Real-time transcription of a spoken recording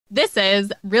This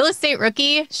is Real Estate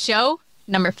Rookie Show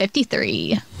number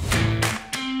 53.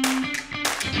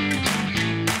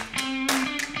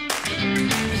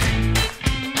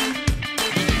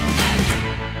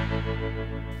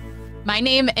 My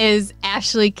name is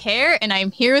Ashley Kerr, and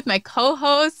I'm here with my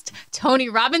co-host, Tony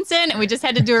Robinson, and we just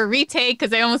had to do a retake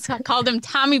because I almost called him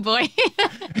Tommy Boy.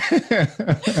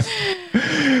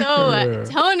 So,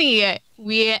 Tony,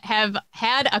 we have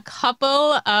had a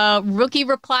couple rookie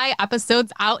reply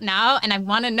episodes out now, and I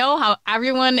want to know how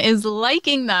everyone is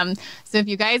liking them. So if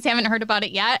you guys haven't heard about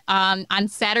it yet, on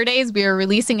Saturdays, we are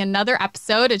releasing another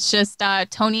episode. It's just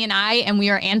Tony and I, and we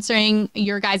are answering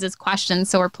your guys' questions.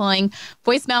 So we're pulling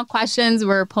voicemail questions.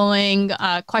 We're pulling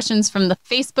questions from the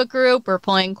Facebook group. We're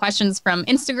pulling questions from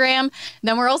Instagram.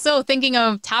 Then we're also thinking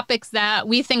of topics that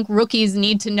we think rookies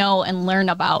need to know and learn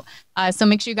about. So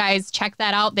make sure you guys check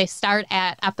that out. They start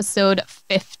at episode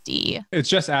 50. It's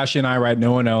just Ashley and I, right?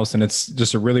 No one else. And it's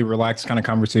just a really relaxed kind of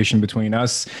conversation between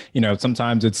us. You know,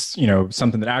 sometimes it's, you know,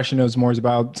 something that Ashley knows more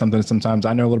about, something that sometimes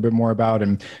I know a little bit more about.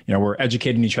 And, you know, we're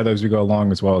educating each other as we go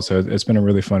along as well. So it's been a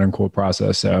really fun and cool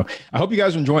process. So I hope you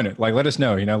guys are enjoying it. Like, let us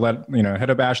know, head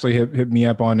up Ashley, hit me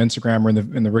up on Instagram or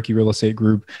in the Rookie Real Estate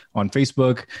group on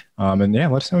Facebook. And yeah,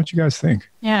 let us know what you guys think.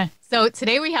 Yeah. So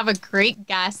today we have a great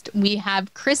guest. We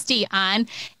have Kristie on,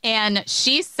 and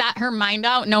she set her mind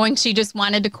out knowing she just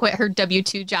wanted to quit her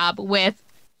W-2 job with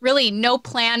really no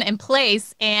plan in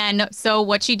place. And so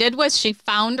what she did was she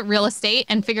found real estate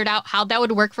and figured out how that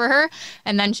would work for her.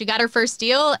 And then she got her first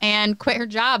deal and quit her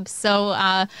job. So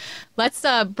let's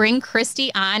bring Kristie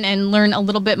on and learn a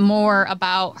little bit more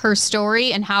about her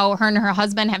story and how her and her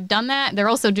husband have done that. They're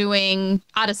also doing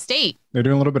out of state. They're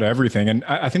doing a little bit of everything. And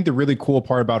I think the really cool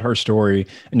part about her story,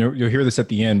 and you'll hear this at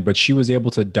the end, but she was able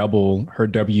to double her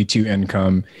W-2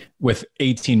 income with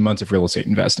 18 months of real estate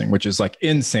investing, which is like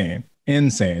insane.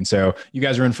 So you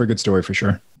guys are in for a good story for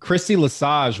sure. Kristie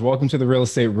LeSage, welcome to the Real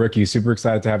Estate Rookie. Super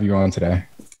excited to have you on today.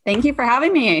 Thank you for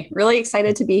having me. Really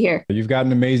excited to be here. You've got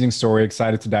an amazing story.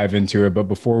 Excited to dive into it. But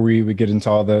before we get into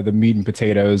all the meat and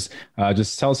potatoes,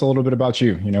 just tell us a little bit about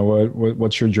you. You know,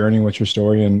 what's your journey, what's your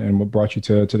story, and what brought you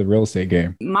to the real estate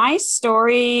game? My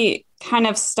story kind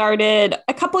of started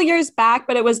a couple years back,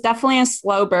 but it was definitely a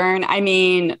slow burn. I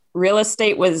mean, real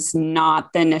estate was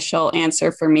not the initial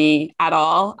answer for me at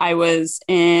all. I was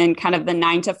in kind of the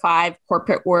 9-to-5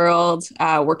 corporate world,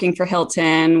 working for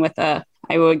Hilton with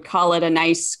I would call it a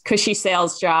nice cushy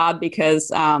sales job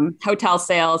because hotel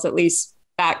sales, at least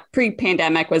back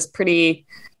pre-pandemic, was pretty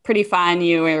fun.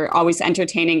 You were always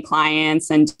entertaining clients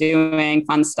and doing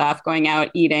fun stuff, going out,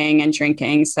 eating and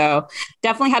drinking. So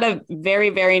definitely had a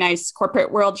very, very nice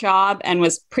corporate world job and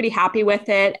was pretty happy with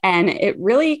it. And it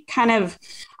really kind of,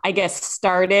 I guess,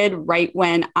 started right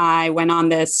when I went on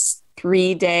this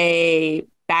 3-day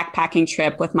backpacking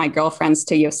trip with my girlfriends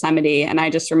to Yosemite. And I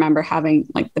just remember having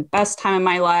like the best time of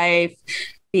my life,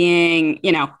 being,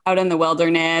 you know, out in the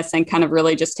wilderness and kind of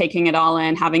really just taking it all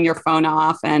in, having your phone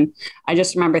off. And I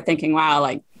just remember thinking, wow,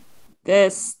 like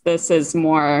this is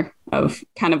more of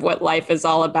kind of what life is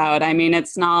all about. I mean,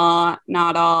 it's not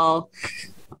all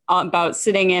about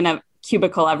sitting in a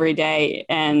cubicle every day.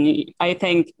 And I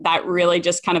think that really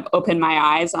just kind of opened my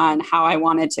eyes on how I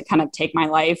wanted to kind of take my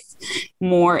life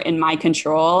more in my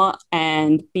control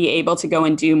and be able to go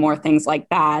and do more things like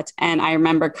that. And I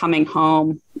remember coming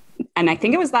home, and I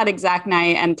think it was that exact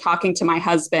night, and talking to my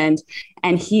husband,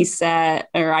 and he said,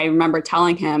 or I remember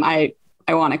telling him, I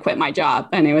want to quit my job.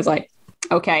 And he was like,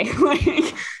 okay,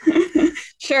 like,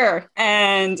 sure.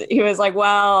 And he was like,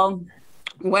 well,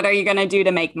 what are you going to do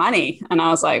to make money? And I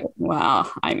was like,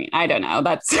 well, I mean, I don't know.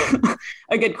 That's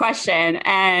a good question.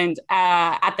 And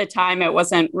at the time, it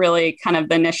wasn't really kind of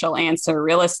the initial answer,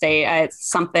 real estate. It's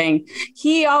something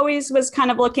he always was kind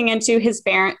of looking into. His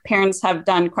parents have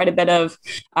done quite a bit of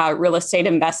real estate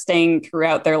investing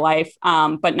throughout their life,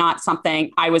 but not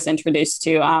something I was introduced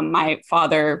to. My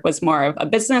father was more of a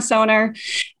business owner,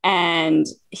 and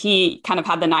he kind of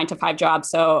had the 9-to-5 job.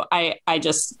 So I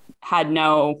just had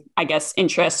no, I guess,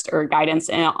 interest or guidance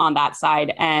on that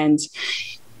side. And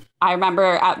I remember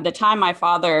at the time, my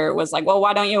father was like, well,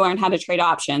 why don't you learn how to trade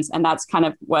options? And that's kind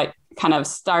of what kind of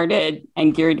started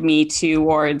and geared me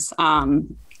towards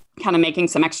kind of making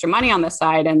some extra money on the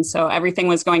side. And so everything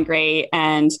was going great.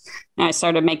 And I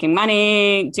started making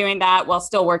money doing that while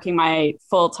still working my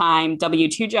full-time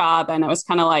W-2 job. And it was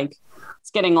kind of like, it's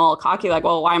getting a little cocky, like,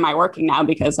 well, why am I working now?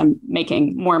 Because I'm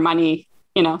making more money,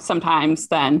 you know, sometimes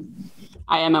than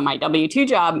I am at my W-2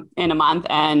 job in a month.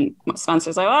 And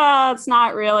Spencer's like, well, it's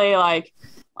not really like,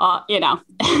 you know,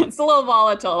 it's a little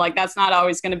volatile. Like, that's not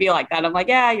always going to be like that. I'm like,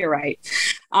 yeah, you're right.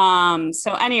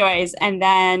 So anyways, and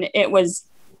then it was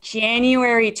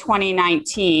January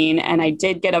 2019, and I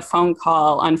did get a phone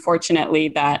call, unfortunately,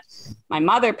 that my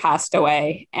mother passed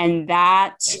away. And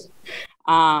that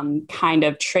kind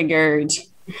of triggered,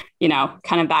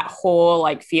 kind of that whole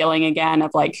like feeling again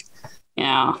of like,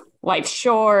 life's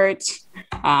short.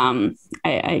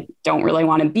 I don't really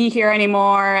want to be here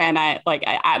anymore. And at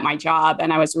my job,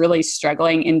 and I was really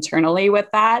struggling internally with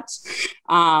that.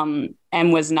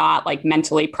 And was not like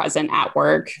mentally present at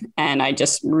work. And I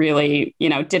just really,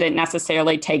 didn't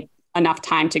necessarily take enough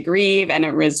time to grieve. And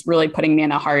it was really putting me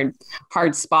in a hard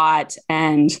spot.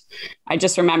 And I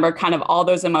just remember kind of all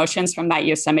those emotions from that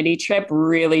Yosemite trip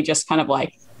really just kind of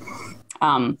like,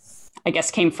 I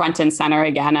guess came front and center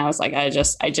again. I was like, I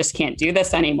just can't do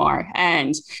this anymore.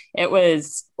 And it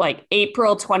was like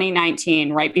April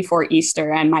 2019, right before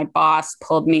Easter. And my boss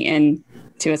pulled me in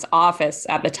to his office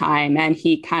at the time. And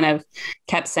he kind of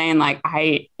kept saying like,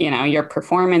 your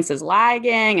performance is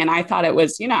lagging. And I thought it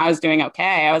was, I was doing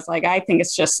okay. I was like, I think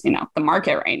it's just, the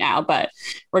market right now, but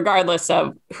regardless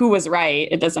of who was right,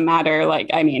 it doesn't matter.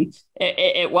 Like, I mean,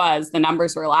 it was, the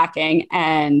numbers were lacking.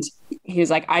 And he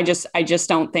was like, I just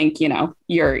don't think,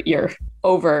 you're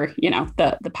over,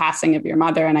 the passing of your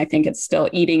mother. And I think it's still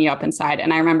eating you up inside.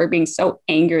 And I remember being so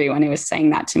angry when he was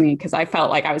saying that to me, because I felt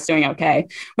like I was doing okay,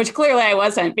 which clearly I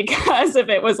wasn't, because if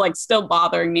it was like still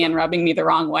bothering me and rubbing me the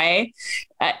wrong way,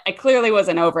 I clearly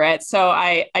wasn't over it. So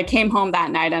I came home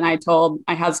that night and I told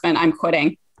my husband, I'm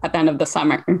quitting at the end of the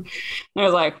summer. And I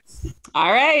was like,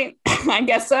 all right, I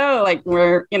guess so. Like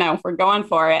we're going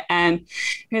for it. And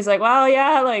he was like, well,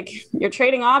 yeah, like you're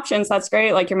trading options. That's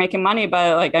great. Like you're making money.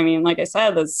 But like, I mean, like I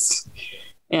said, this,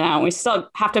 we still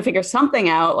have to figure something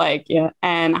out. Like, yeah.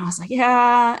 And I was like,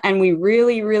 yeah. And we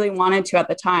really, really wanted to at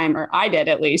the time, or I did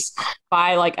at least,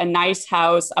 buy like a nice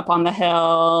house up on the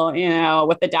hill,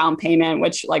 with the down payment,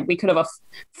 which like we could have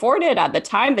afforded at the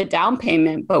time, the down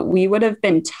payment, but we would have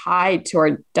been tied to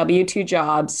our W-2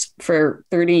 jobs for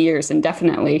 30 years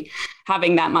indefinitely,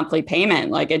 having that monthly payment.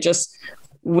 Like it just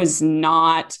was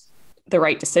not the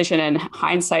right decision. In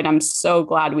hindsight, I'm so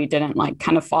glad we didn't like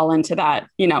kind of fall into that,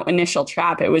 initial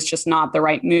trap. It was just not the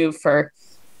right move for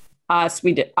us.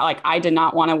 I did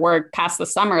not want to work past the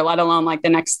summer, let alone like the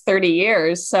next 30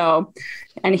 years. So,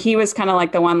 and he was kind of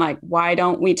like the one, like, why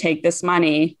don't we take this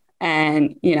money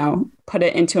and, put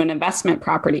it into an investment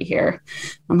property here?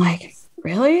 I'm like,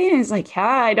 really? And he's like, yeah,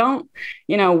 I don't,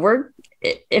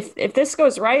 if this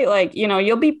goes right, like,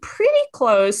 you'll be pretty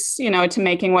close, to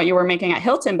making what you were making at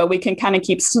Hilton, but we can kind of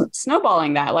keep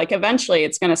snowballing that. Like eventually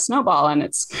it's going to snowball, and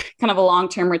it's kind of a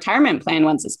long-term retirement plan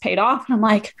once it's paid off. And I'm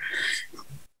like,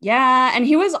 yeah. And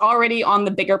he was already on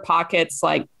the BiggerPockets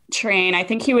like train. I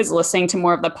think he was listening to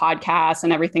more of the podcast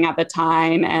and everything at the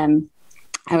time. And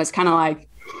I was kind of like,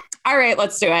 all right,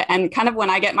 let's do it. And kind of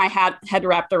when I get my head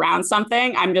wrapped around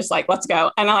something, I'm just like, let's go.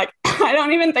 And I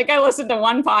don't even think I listened to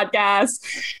one podcast,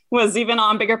 was even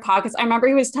on BiggerPockets. I remember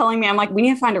he was telling me, I'm like, we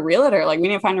need to find a realtor. Like, we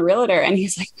need to find a realtor. And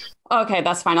he's like, okay,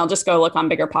 that's fine. I'll just go look on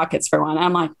BiggerPockets for one. And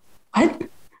I'm like, what?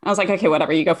 I was like, okay,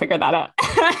 whatever, you go figure that out.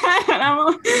 And I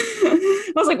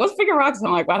was like, what's BiggerPockets?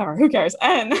 I'm like, whatever, who cares?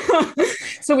 And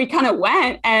so we kind of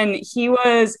went, and he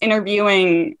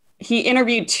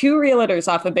interviewed two realtors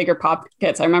off of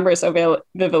BiggerPockets. I remember so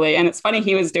vividly. And it's funny,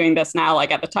 he was doing this now, like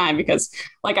at the time, because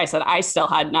like I said, I still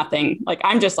had nothing. Like,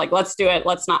 I'm just like, let's do it.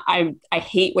 Let's not, I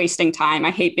hate wasting time. I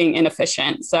hate being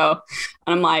inefficient. So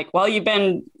I'm like, well, you've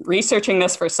been researching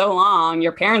this for so long.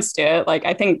 Your parents do it. Like,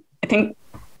 I think,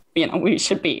 we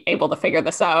should be able to figure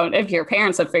this out if your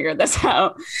parents have figured this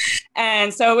out.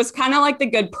 And so it was kind of like the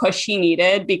good push he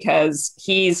needed, because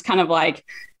he's kind of like,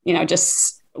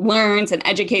 just learns and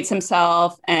educates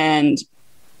himself, and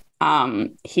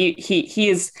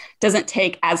he doesn't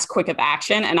take as quick of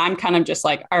action. And I'm kind of just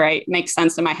like, all right, makes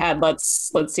sense in my head.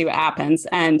 Let's see what happens.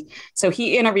 And so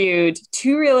he interviewed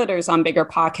two realtors on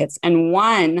BiggerPockets, and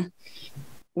one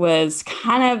was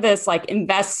kind of this like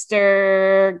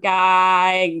investor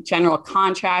guy, general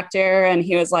contractor. And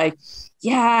he was like,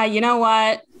 yeah, you know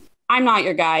what? I'm not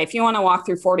your guy. If you want to walk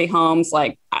through 40 homes,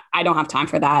 like I don't have time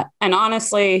for that. And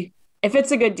honestly, if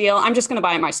it's a good deal, I'm just going to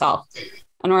buy it myself.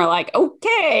 And we're like,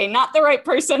 okay, not the right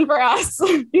person for us.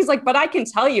 He's like, but I can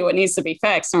tell you what needs to be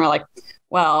fixed. And we're like,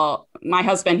 well, my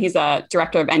husband, he's a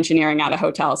director of engineering at a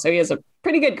hotel. So he has a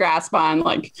pretty good grasp on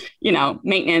like,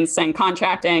 maintenance and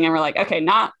contracting. And we're like, okay,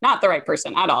 not the right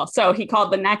person at all. So he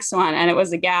called the next one, and it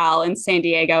was a gal in San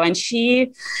Diego. And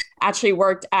she actually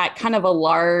worked at kind of a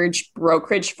large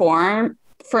brokerage firm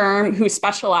firm who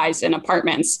specialized in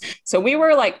apartments. So we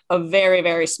were like a very,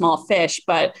 very small fish.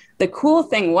 But the cool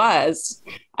thing was,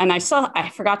 and I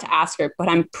forgot to ask her, but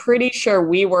I'm pretty sure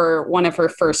we were one of her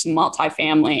first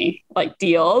multifamily like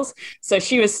deals. So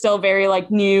she was still very like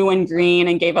new and green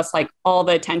and gave us like all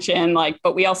the attention, like,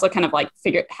 but we also kind of like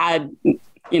figured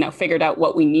out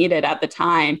what we needed at the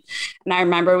time. And I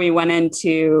remember we went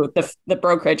into the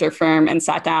brokerage or firm and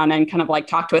sat down and kind of like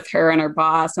talked with her and her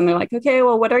boss. And they're like, okay,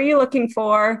 well, what are you looking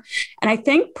for? And I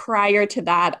think prior to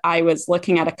that, I was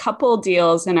looking at a couple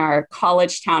deals in our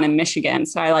college town in Michigan.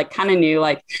 So I like kind of knew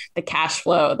like the cash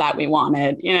flow that we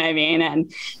wanted, you know what I mean?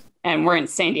 And we're in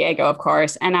San Diego, of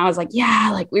course. And I was like, yeah,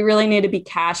 like we really need to be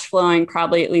cash flowing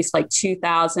probably at least like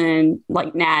 2,000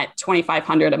 like net,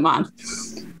 2,500 a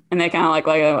month. And they kind of like,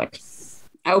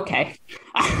 okay,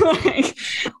 like,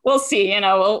 we'll see,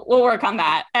 we'll work on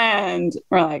that. And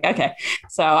we're like, okay.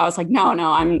 So I was like, no,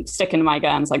 I'm sticking to my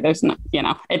guns. Like there's no,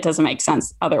 it doesn't make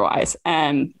sense otherwise.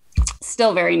 And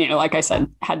still very new. Like I said,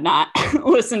 had not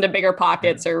listened to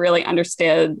BiggerPockets or really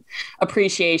understood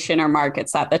appreciation or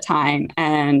markets at the time.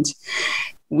 And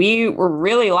we were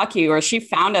really lucky where she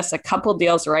found us a couple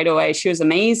deals right away. She was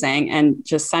amazing and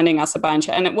just sending us a bunch.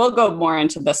 And we'll go more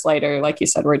into this later. Like you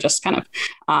said, we're just kind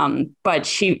of, but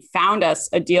she found us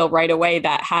a deal right away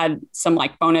that had some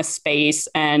like bonus space,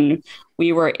 and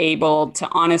we were able to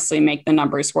honestly make the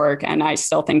numbers work. And I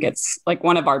still think it's like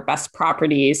one of our best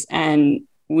properties. And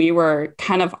we were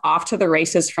kind of off to the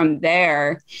races from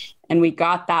there. And we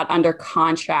got that under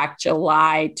contract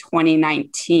July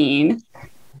 2019.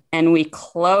 And we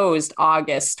closed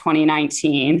August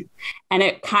 2019. And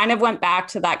it kind of went back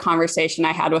to that conversation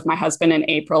I had with my husband in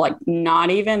April, like not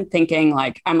even thinking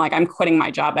I'm quitting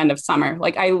my job end of summer.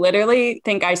 Like I literally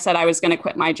think I said I was going to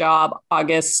quit my job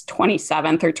August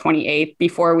 27th or 28th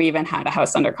before we even had a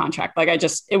house under contract. Like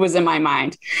it was in my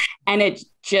mind. And it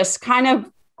just kind of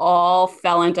all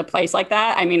fell into place like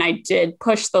that. I mean, I did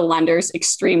push the lenders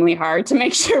extremely hard to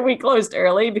make sure we closed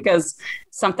early, because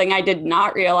something I did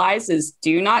not realize is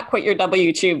do not quit your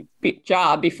W-2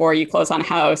 job before you close on a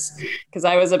house, because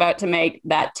I was about to make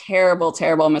that terrible,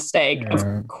 terrible mistake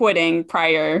of quitting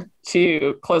prior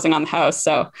to closing on the house.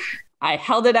 So I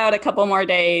held it out a couple more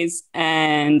days,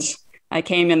 and I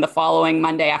came in the following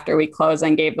Monday after we closed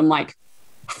and gave them like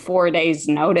 4 days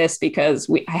notice, because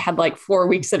I had like 4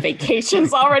 weeks of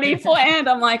vacations already planned.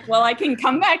 I'm like, well, I can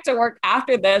come back to work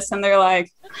after this. And they're like,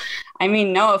 I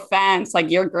mean, no offense, like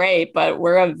you're great, but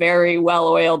we're a very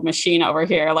well-oiled machine over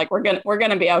here. Like we're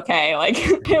gonna be okay. Like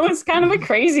it was kind of a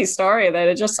crazy story that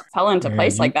it just fell into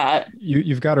place like that.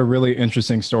 You've got a really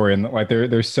interesting story, and like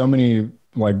there's so many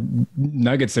like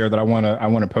nuggets there that I want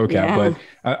to poke at. But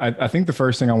I think the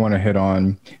first thing I want to hit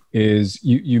on is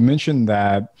you mentioned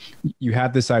that you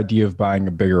had this idea of buying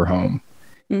a bigger home.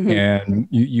 Mm-hmm. And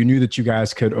you knew that you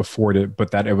guys could afford it,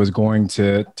 but that it was going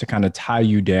to kind of tie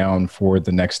you down for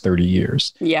the next 30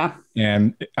 years. Yeah.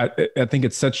 And I think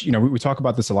it's such, we talk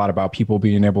about this a lot, about people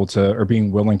being able to, or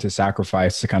being willing to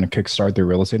sacrifice to kind of kickstart their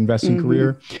real estate investing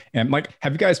career. And like,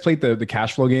 have you guys played the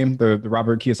cash flow game, the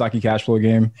Robert Kiyosaki cash flow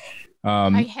game?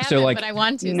 I haven't, but I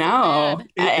want to. No,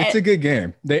 it's a good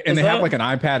game. They have like an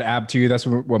iPad app too. That's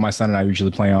what my son and I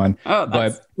usually play on.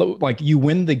 But like you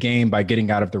win the game by getting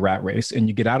out of the rat race, and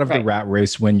you get out of the rat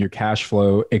race when your cash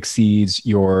flow exceeds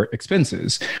your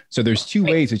expenses. So there's two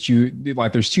ways that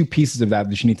there's two pieces of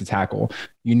that you need to tackle.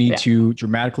 You need to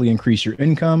dramatically increase your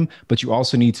income, but you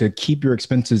also need to keep your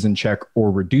expenses in check or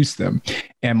reduce them.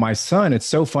 And my son, it's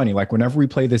so funny. Like whenever we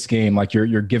play this game, like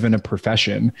you're given a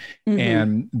profession,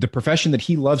 and the profession that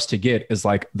he loves to get is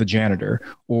like the janitor,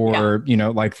 or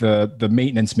like the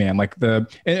maintenance man, like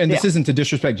and this isn't to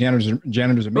disrespect janitors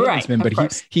or maintenance men,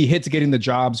 but he hits getting the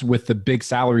jobs with the big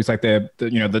salaries, like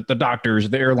the doctors,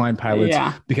 the airline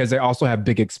pilots, because they also have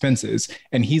big expenses.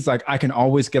 And he's like, I can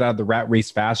always get out of the rat race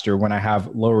faster when I have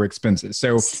lower expenses.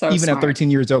 So even smart. At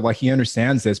 13 years old, like he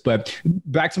understands this. But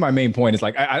back to my main point is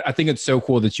like, I think it's so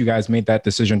cool that you guys made that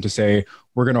decision to say,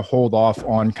 we're going to hold off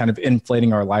on kind of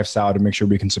inflating our lifestyle to make sure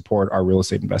we can support our real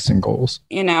estate investing goals.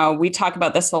 We talk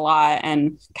about this a lot,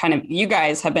 and kind of you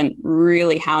guys have been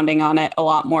really hounding on it a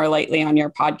lot more lately on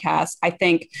your podcast. I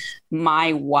think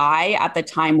my why at the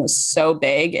time was so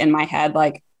big in my head,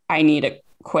 like I need to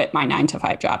quit my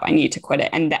 9-to-5 job. I need to quit it.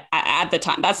 And at the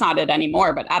time, that's not it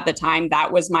anymore. But at the time,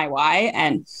 that was my why.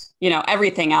 And,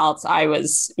 everything else, I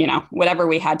was, whatever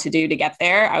we had to do to get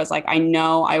there, I was like, I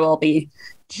know I will be,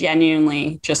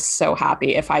 genuinely just so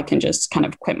happy if I can just kind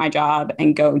of quit my job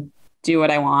and go do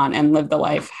what I want and live the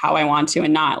life how I want to,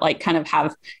 and not like kind of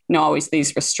have, always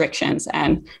these restrictions.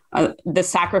 And the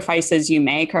sacrifices you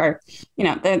make are,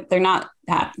 they're not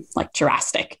that like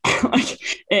drastic, like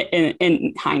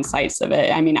in hindsight of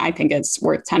it. I mean, I think it's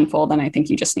worth tenfold. And I think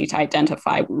you just need to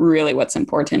identify really what's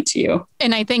important to you.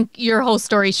 And I think your whole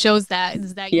story shows that,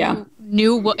 is that you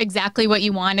knew exactly what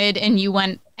you wanted and you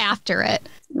went after it.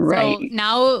 Right. So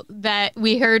now that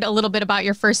we heard a little bit about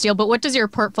your first deal, but what does your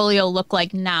portfolio look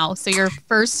like now? So your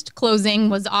first closing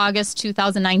was August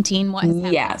 2019. What has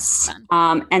happened? Yes.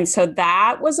 And so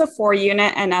that was a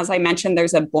 4-unit. And as I mentioned,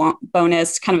 there's a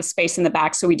bonus kind of space in the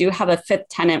back. So we do have a 5th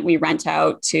tenant we rent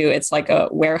out to. It's like a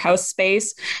warehouse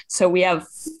space. So we have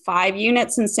 5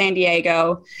 units in San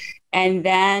Diego. And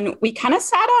then we kind of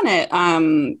sat on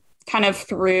it kind of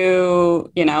through,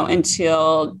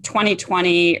 until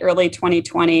 2020, early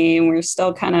 2020. And we're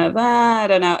still kind of, I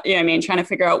don't know, trying to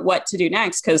figure out what to do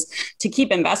next. Because to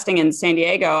keep investing in San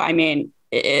Diego, I mean,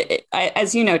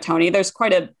 as you know, Tony, there's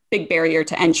quite a big barrier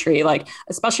to entry. Like,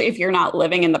 especially if you're not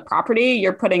living in the property,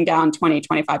 you're putting down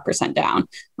 25% down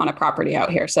on a property out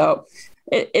here. So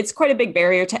it's quite a big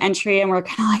barrier to entry. And we're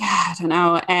kind of like, I don't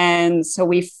know. And so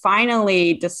we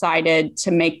finally decided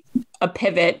to make a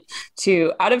pivot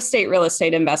to out-of-state real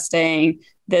estate investing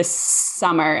this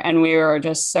summer. And we were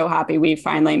just so happy we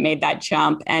finally made that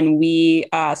jump. And we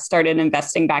started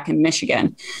investing back in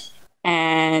Michigan.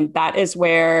 And that is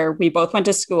where we both went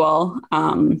to school.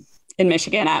 In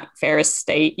Michigan at Ferris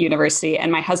State University.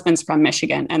 And my husband's from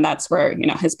Michigan, and that's where,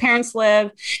 his parents live.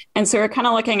 And so we're kind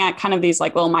of looking at kind of these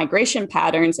like little migration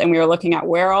patterns. And we were looking at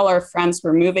where all our friends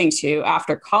were moving to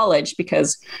after college,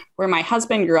 because where my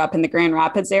husband grew up in the Grand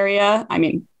Rapids area, I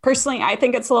mean, personally, I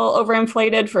think it's a little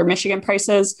overinflated for Michigan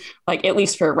prices, like at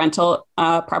least for rental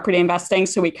property investing.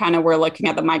 So we kind of were looking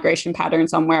at the migration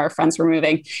patterns on where our friends were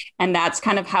moving. And that's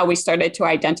kind of how we started to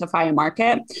identify a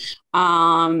market.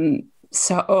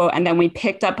 And then we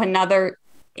picked up another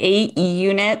 8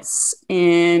 units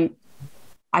in,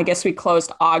 I guess we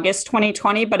closed August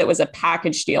 2020, but it was a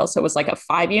package deal. So it was like a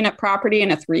 5-unit property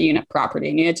and a 3-unit property,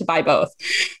 and you had to buy both.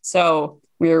 So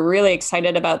we were really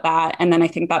excited about that. And then I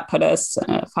think that put us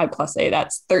 5 plus 8,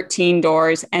 that's 13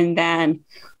 doors. And then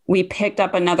we picked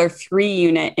up another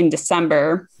 3-unit in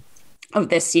December of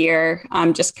this year,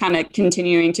 just kind of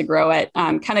continuing to grow it,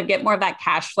 kind of get more of that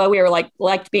cash flow. We were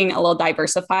liked being a little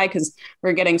diversified because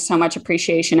we're getting so much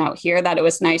appreciation out here that it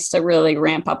was nice to really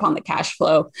ramp up on the cash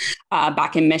flow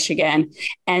back in Michigan.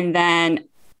 And then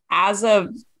as of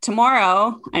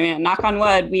tomorrow, I mean, knock on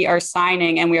wood, we are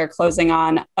signing and we are closing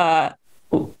on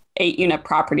 8-unit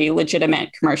property,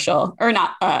 legitimate commercial, or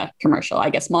not commercial, I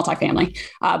guess, multifamily,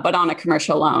 but on a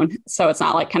commercial loan. So it's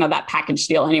not like kind of that package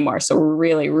deal anymore. So we're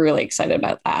really, really excited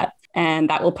about that. And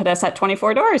that will put us at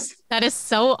 24 doors. That is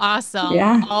so awesome.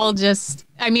 Yeah.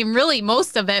 Really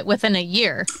most of it within a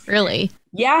year, really.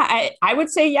 Yeah, I would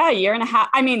say, a year and a half.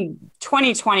 I mean,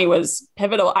 2020 was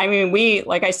pivotal. I mean,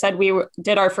 like I said, we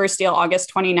did our first deal August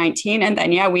 2019. And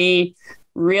then, we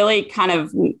really kind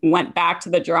of went back to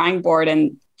the drawing board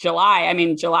in July. I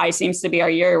mean, July seems to be our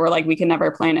year. We're like, we can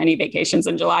never plan any vacations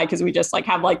in July because we just like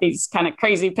have like these kind of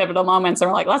crazy pivotal moments.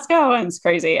 And we're like, let's go. And it's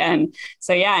crazy. And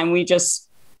so, and we just,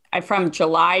 from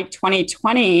July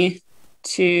 2020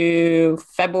 to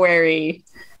February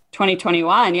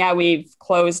 2021, we've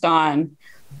closed on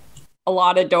a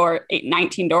lot of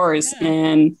 19 doors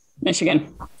in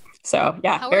Michigan. So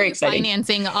very exciting.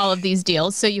 Financing all of these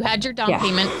deals. So you had your down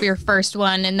payment for your first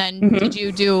one, and then did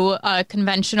you do a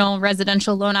conventional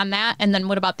residential loan on that? And then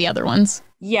what about the other ones?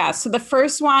 Yeah. So the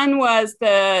first one was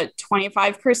the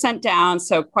 25% down.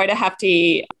 So quite a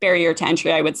hefty barrier to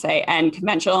entry, I would say, and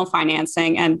conventional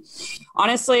financing. And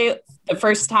honestly, the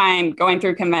first time going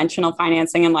through conventional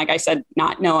financing and, like I said,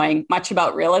 not knowing much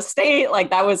about real estate, like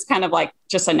that was kind of like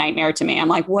just a nightmare to me. I'm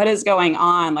like, what is going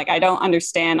on? Like, I don't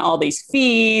understand all these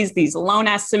fees, these loan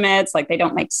estimates, like they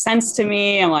don't make sense to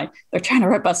me. I'm like, they're trying to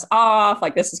rip us off.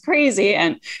 Like, this is crazy.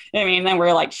 And I mean, then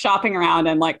we're like shopping around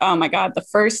and like, oh my God, the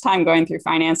first time going through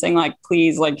financing, like,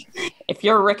 please, like, if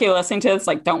you're Ricky listening to this,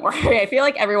 like, don't worry. I feel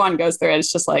like everyone goes through it.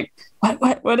 It's just like,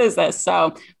 what is this?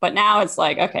 So, but now it's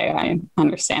like, okay, I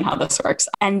understand how this works.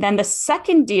 And then the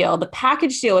second deal, the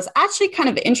package deal, was actually kind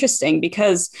of interesting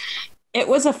because it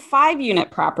was a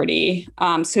 5-unit property.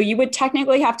 So you would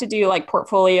technically have to do like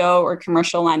portfolio or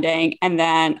commercial lending, and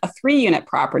then a 3-unit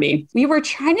property. We were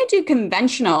trying to do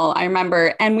conventional, I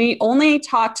remember, and we only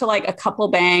talked to like a couple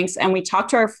banks, and we talked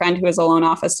to our friend who is a loan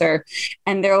officer,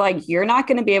 and they're like, you're not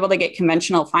going to be able to get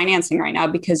conventional financing right now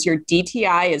because your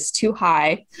DTI is too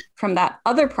high from that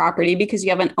other property because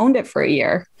you haven't owned it for a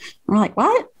year. And we're like,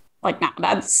 what? like, no,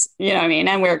 that's, you know what I mean?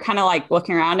 And we were kind of like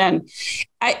looking around, and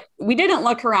we didn't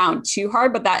look around too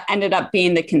hard, but that ended up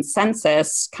being the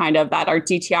consensus, kind of, that our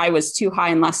DTI was too high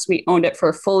unless we owned it for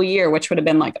a full year, which would have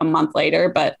been like a month later.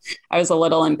 But I was a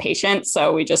little impatient,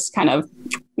 so we just kind of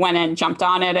went and jumped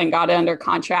on it and got it under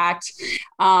contract.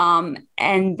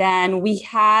 And then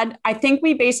I think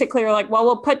we basically were like, well,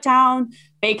 we'll put down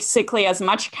basically as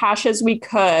much cash as we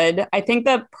could. I think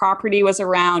the property was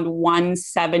around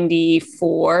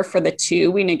 174 for the two.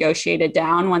 We negotiated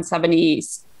down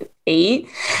 178.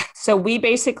 So we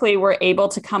basically were able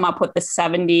to come up with the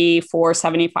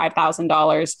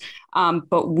 $75,000.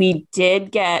 But we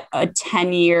did get a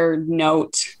 10-year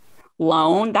note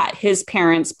loan that his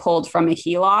parents pulled from a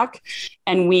HELOC,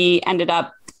 and we ended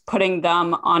up putting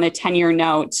them on a 10-year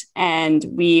note, and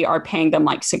we are paying them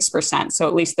like 6%. So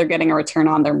at least they're getting a return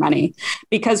on their money,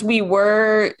 because we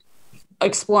were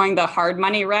exploring the hard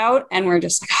money route, and we're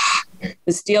just like,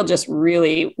 this deal just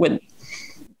really would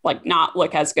like not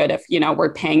look as good if, you know,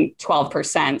 we're paying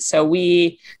 12%. So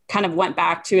we kind of went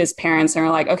back to his parents and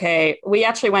were like, okay, we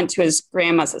actually went to his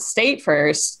grandma's estate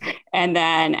first. And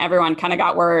then everyone kind of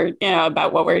got word, you know,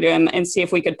 about what we were doing, and see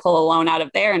if we could pull a loan out of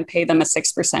there and pay them a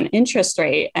 6% interest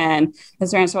rate. And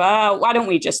his parents were, oh, why don't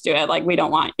we just do it? Like, we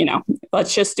don't want, you know,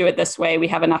 let's just do it this way. We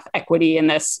have enough equity in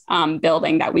this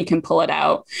building that we can pull it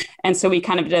out. And so we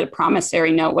kind of did a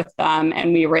promissory note with them,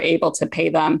 and we were able to pay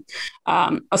them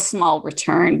a small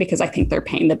return, because I think they're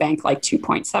paying the bank like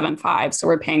 2.75. So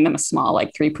we're paying them a small,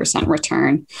 like 3%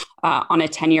 return on a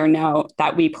 10-year note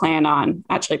that we plan on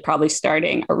actually probably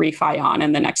starting a refi on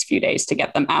in the next few days to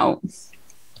get them out.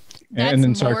 That's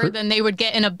and then, more than they would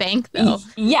get in a bank, though.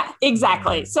 Yeah,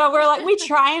 exactly. So we're like, we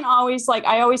try and always, like,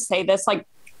 I always say this, like,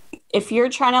 if you're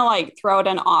trying to like throw out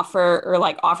an offer or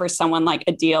like offer someone like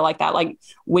a deal like that, like,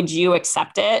 would you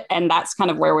accept it? And that's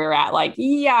kind of where we're at. Like,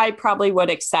 yeah, I probably would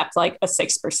accept like a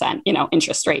 6%, you know,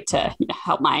 interest rate to, you know,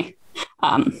 help my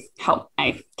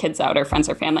kids out, or friends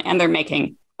or family. And they're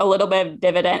making a little bit of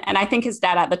dividend. And I think his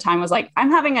dad at the time was like,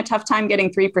 I'm having a tough time getting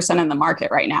 3% in the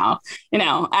market right now. You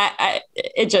know,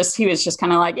 he was just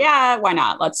kind of like, yeah, why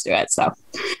not? Let's do it. So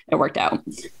it worked out.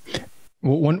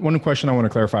 Well, one question I want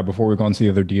to clarify before we go on to the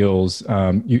other deals.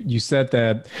 You said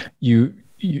that your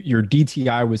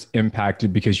DTI was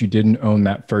impacted because you didn't own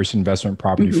that first investment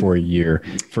property for a year.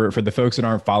 For the folks that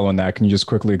aren't following that, can you just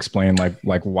quickly explain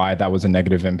like why that was a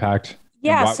negative impact?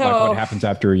 Yeah. So what happens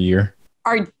after a year?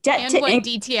 Our debt and to what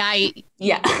DTI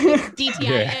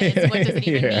DTI is, what does it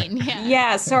even mean?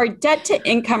 Yeah. So our debt to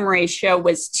income ratio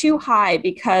was too high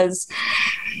because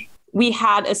we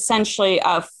had essentially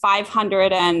a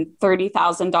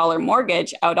 $530,000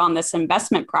 mortgage out on this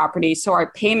investment property. So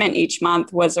our payment each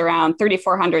month was around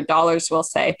 $3,400, we'll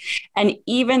say. And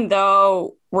even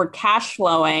though we're cash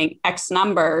flowing X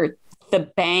number, the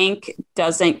bank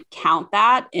doesn't count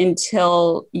that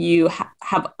until you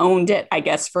have owned it, I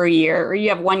guess, for a year, or you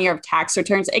have 1 year of tax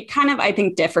returns. It kind of, I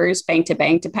think, differs bank to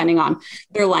bank depending on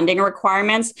their lending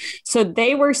requirements. So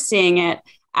they were seeing it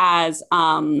as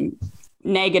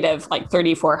negative, like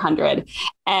 3,400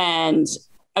 and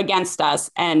against us.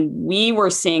 And we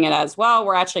were seeing it as, well,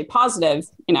 we're actually positive,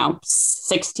 you know,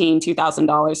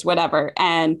 $2,000, whatever.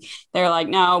 And they're like,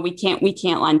 no, we can't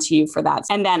lend to you for that.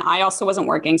 And then I also wasn't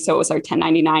working. So it was our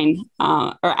 1099,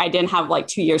 or I didn't have like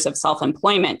 2 years of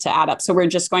self-employment to add up. So we're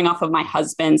just going off of my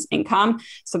husband's income.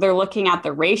 So they're looking at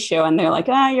the ratio and they're like,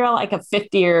 you're like a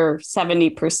 50 or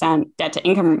 70% debt to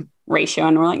income ratio.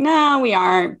 And we're like, no, we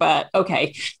aren't, but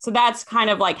okay. So that's kind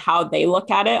of like how they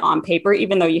look at it on paper.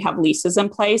 Even though you have leases in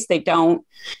place, they don't,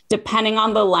 depending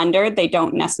on the lender, they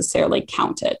don't necessarily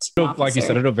count it. Like you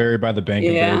said, it'll vary by the bank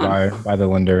and vary by the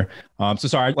lender. So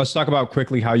sorry, let's talk about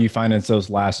quickly how you financed those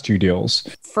last two deals.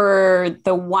 For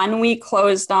the one we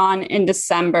closed on in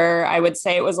December, I would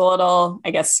say it was a little,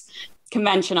 I guess,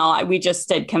 conventional. We just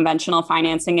did conventional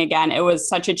financing again. It was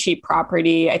such a cheap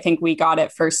property. I think we got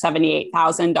it for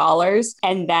 $78,000.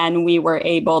 And then we were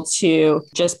able to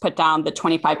just put down the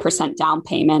 25% down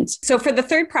payment. So for the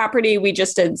third property, we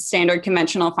just did standard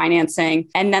conventional financing.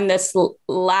 And then this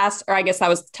last, or I guess that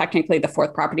was technically the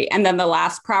fourth property. And then the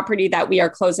last property that we are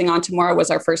closing on tomorrow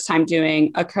was our first time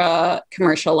doing a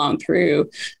commercial loan through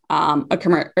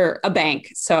a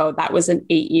bank. So that was an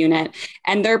 8-unit,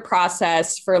 and their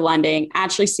process for lending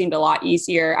actually seemed a lot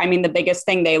easier. I mean, the biggest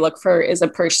thing they look for is a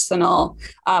personal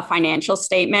financial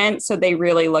statement. So they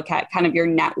really look at kind of your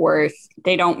net worth.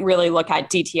 They don't really look at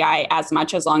DTI as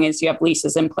much, as long as you have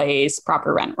leases in place,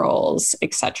 proper rent rolls,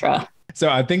 etc. So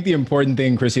I think the important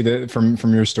thing, Kristie, that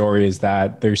from your story is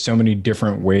that there's so many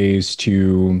different ways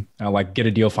to like get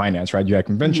a deal financed, right? You had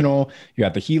conventional, you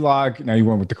got the HELOC, now you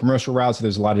went with the commercial route. So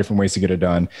there's a lot of different ways to get it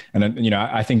done. And then,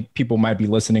 I think people might be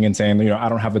listening and saying, I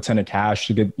don't have a ton of cash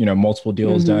to get, multiple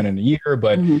deals done in a year,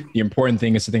 but the important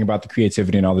thing is to think about the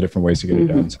creativity and all the different ways to get it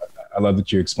done. So I love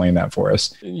that you explained that for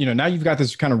us. Now you've got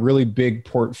this kind of really big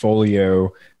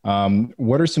portfolio.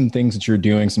 What are some things that you're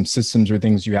doing, some systems or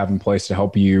things you have in place to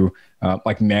help you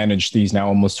like manage these now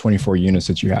almost 24 units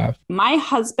that you have? My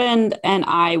husband and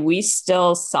I, we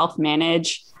still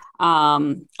self-manage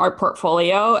our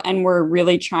portfolio, and we're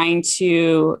really trying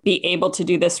to be able to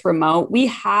do this remote. We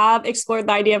have explored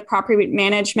the idea of property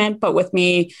management, but with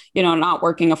me, not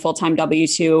working a full-time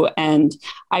W-2, and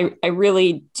I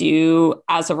really do,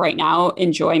 as of right now,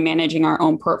 enjoy managing our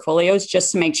own portfolios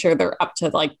just to make sure they're up to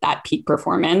like that peak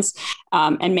performance,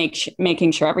 and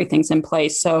making sure everything's in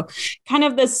place. So kind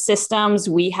of the systems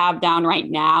we have down right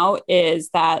now is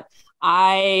that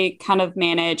I kind of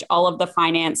manage all of the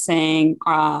financing,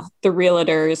 the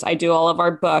realtors. I do all of our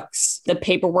books, the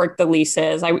paperwork, the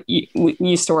leases. We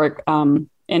used to work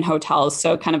in hotels.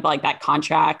 So kind of like that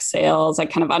contract sales, I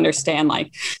kind of understand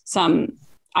like some,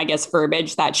 I guess,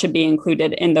 verbiage that should be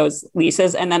included in those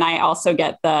leases. And then I also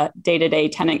get the day-to-day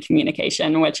tenant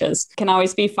communication, which can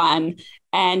always be fun.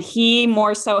 And he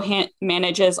more so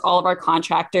manages all of our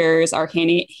contractors, our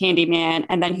handyman.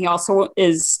 And then he also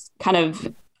is kind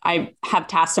of, I have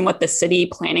tasked him with the city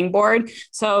planning board.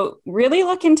 So really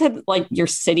look into like your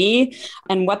city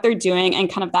and what they're doing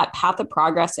and kind of that path of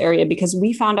progress area, because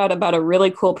we found out about a really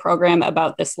cool program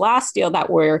about this last deal that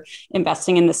we're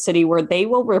investing in the city where they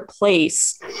will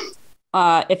replace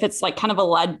if it's like kind of a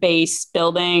lead-based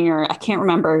building, or I can't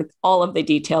remember all of the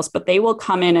details, but they will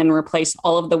come in and replace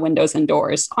all of the windows and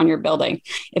doors on your building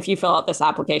if you fill out this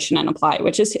application and apply,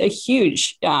 which is a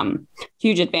huge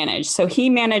advantage. So he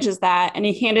manages that, and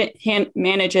he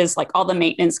manages like all the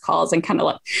maintenance calls and kind of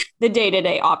like the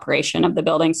day-to-day operation of the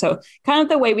building. So kind of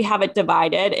the way we have it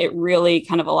divided, it really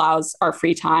kind of allows our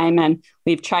free time. And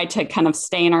we've tried to kind of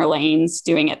stay in our lanes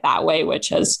doing it that way, which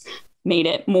has made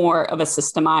it more of a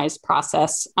systemized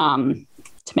process to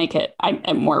make it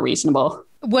more reasonable.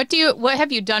 What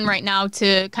have you done right now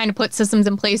to kind of put systems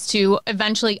in place to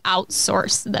eventually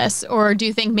outsource this? Or do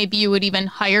you think maybe you would even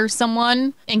hire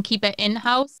someone and keep it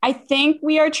in-house? I think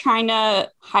we are trying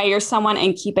to hire someone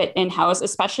and keep it in-house,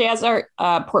 especially as our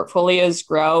portfolios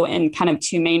grow in kind of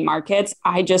two main markets.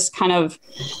 I just kind of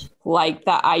like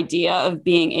the idea of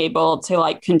being able to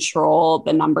like control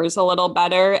the numbers a little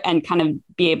better and kind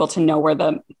of be able to know where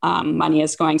the money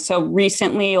is going. So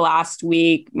recently, last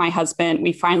week, my husband,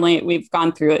 we've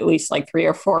gone through at least like 3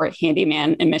 or 4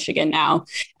 handyman in Michigan now.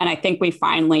 And I think we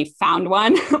finally found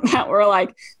one that we're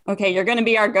like, okay, you're going to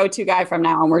be our go-to guy from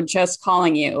now on. We're just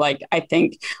calling you. Like, I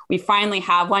think we finally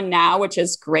have one now, which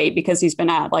is great because he's been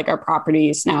at like our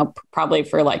properties now probably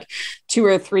for like 2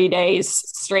 or 3 days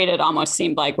straight. It almost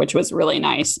seemed like, which was really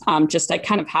nice. Just to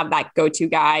kind of have that go-to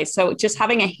guy. So just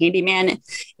having a handyman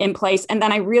in place. And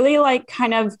then I really like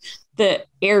kind of the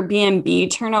Airbnb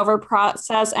turnover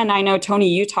process. And I know, Tony,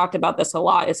 you talked about this a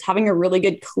lot, is having a really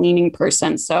good cleaning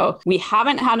person. So we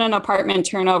haven't had an apartment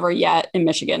turnover yet in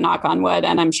Michigan, knock on wood,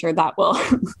 and I'm sure that will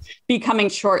be coming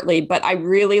shortly. But I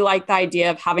really like the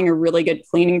idea of having a really good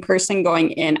cleaning person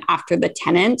going in after the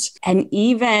tenant. And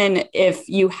even if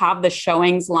you have the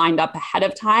showings lined up ahead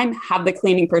of time, have the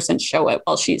cleaning person show it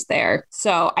while she's there.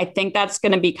 So I think that's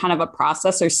going to be kind of a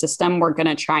process or system we're going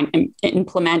to try and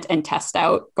implement and test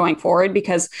out going forward,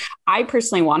 because I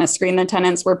personally want to screen the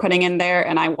tenants we're putting in there,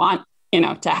 and I want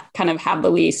to kind of have the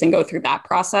lease and go through that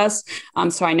process.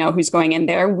 So I know who's going in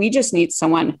there. We just need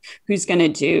someone who's going to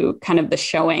do kind of the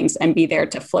showings and be there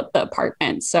to flip the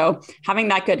apartment. So having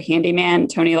that good handyman,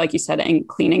 Tony, like you said, and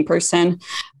cleaning person,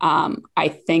 I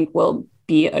think will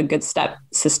be a good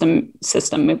system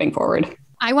moving forward.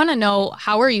 I want to know,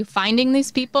 how are you finding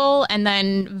these people and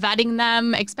then vetting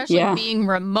them, especially being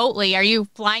remotely? Are you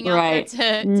flying out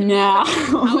there to No.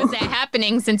 How is that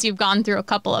happening since you've gone through a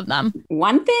couple of them?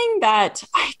 One thing that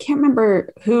I can't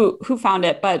remember who found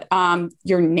it, but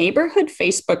your neighborhood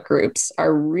Facebook groups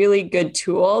are really good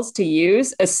tools to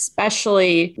use,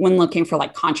 especially when looking for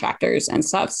like contractors and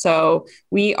stuff. So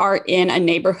we are in a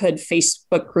neighborhood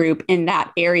Facebook group in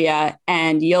that area,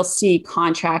 and you'll see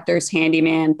contractors,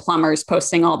 handyman, plumbers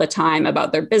posting all the time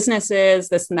about their businesses,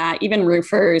 this and that, even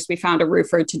roofers. We found a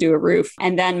roofer to do a roof.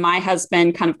 And then my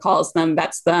husband kind of calls them,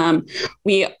 vets them.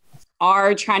 We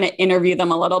are trying to interview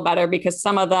them a little better because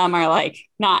some of them are like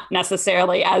not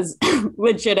necessarily as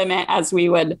legitimate as we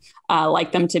would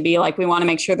like them to be. Like we want to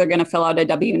make sure they're going to fill out a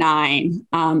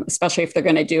W-9, especially if they're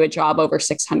going to do a job over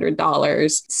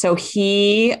 $600. So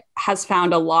he has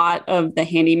found a lot of the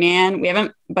handyman. We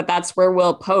haven't, but that's where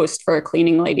we'll post for a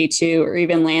cleaning lady too, or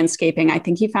even landscaping. I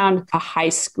think he found a high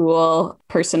school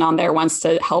person on there wants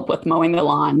to help with mowing the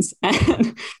lawns.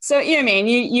 And so, you know what I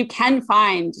mean? You can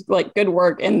find like good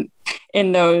work in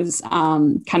those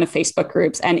kind of Facebook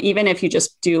groups. And even if you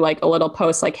just do like a little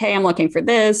post like, hey, I'm looking for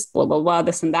this, blah, blah, blah,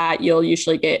 this and that, you'll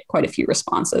usually get quite a few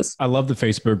responses. I love the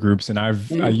Facebook groups. And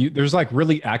there's like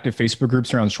really active Facebook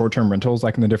groups around short-term rentals,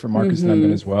 like in the different markets that I'm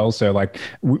in as well. So like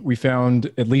we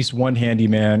found at least one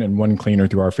handyman and one cleaner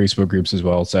through our Facebook groups as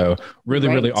well. So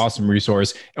really awesome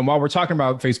resource. And while we're talking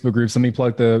about Facebook groups, let me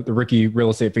plug the Ricky Real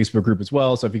Estate Facebook group as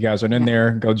well. So if you guys aren't in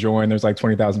there, go join. There's like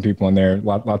 20,000 people in there.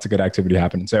 Lots of good activity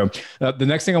happening. So the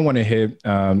next thing I want to hit,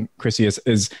 Kristie,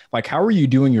 is like, how are you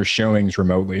doing your showings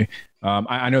remotely?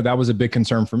 I know that was a big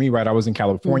concern for me, right? I was in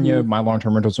California, my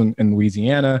long-term rentals in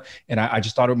Louisiana, and I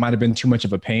just thought it might've been too much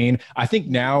of a pain. I think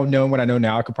now, knowing what I know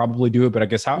now, I could probably do it, but I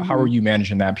guess how are you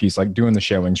managing that piece, like doing the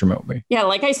showings remotely? Yeah,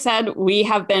 like I said, we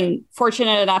have been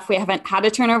fortunate enough. We haven't had a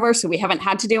turnover, so we haven't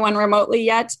had to do one remotely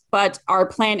yet, but our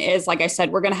plan is, like I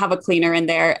said, we're going to have a cleaner in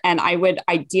there, and I would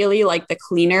ideally like the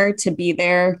cleaner to be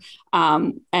there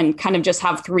and kind of just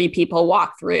have 3 people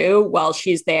walk through while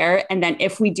she's there. And then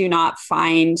if we do not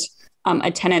find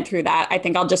a tenant through that, I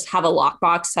think I'll just have a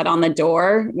lockbox set on the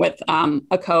door with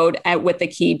a code with the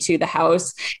key to the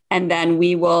house. And then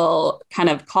we will kind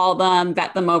of call them,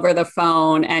 vet them over the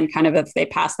phone, and kind of, if they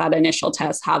pass that initial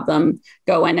test, have them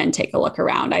go in and take a look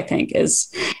around, I think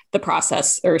is the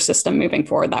process or system moving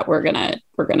forward that we're gonna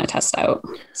test out.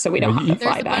 So we don't have to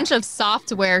fly back. There's a bunch of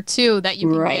software too that you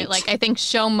can get. Like I think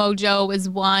Show Mojo is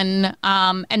one.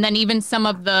 And then even some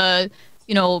of the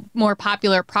more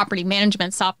popular property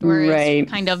management software is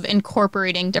kind of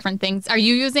incorporating different things. Are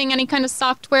you using any kind of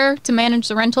software to manage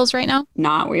the rentals right now?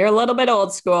 Not. We are a little bit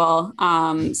old school.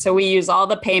 So we use all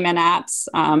the payment apps,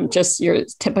 just your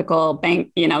typical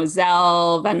bank,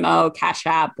 Zelle, Venmo, Cash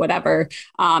App, whatever.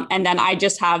 And then I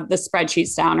just have the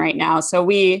spreadsheets down right now. So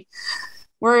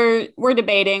we're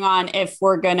debating on if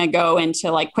we're going to go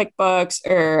into like QuickBooks,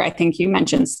 or I think you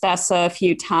mentioned Stessa a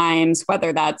few times,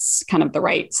 whether that's kind of the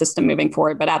right system moving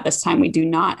forward. But at this time, we do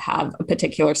not have a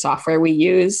particular software we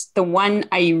use. The one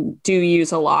I do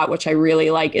use a lot, which I really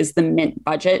like, is the Mint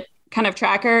budget kind of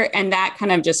tracker. And that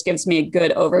kind of just gives me a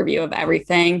good overview of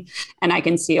everything. And I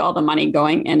can see all the money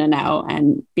going in and out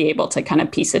and be able to kind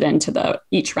of piece it into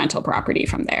each rental property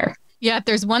from there. Yeah, if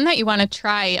there's one that you want to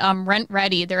try, Rent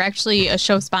Ready. They're actually a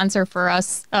show sponsor for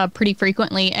us pretty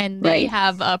frequently, and they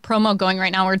have a promo going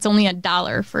right now where it's only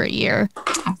 $1 for a year.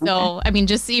 So, I mean,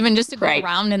 just to go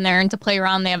around in there and to play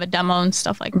around, they have a demo and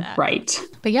stuff like that. Right.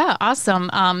 But yeah, awesome.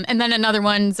 And then another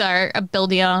ones are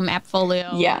Buildium,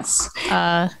 Appfolio. Yes.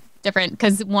 Different,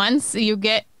 because once you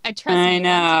get I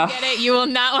know. Once you get it, you will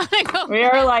not want to go. We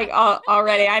are like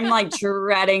already. I'm like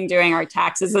dreading doing our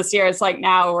taxes this year. It's like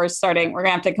now we're gonna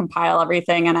have to compile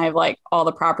everything, and I have like all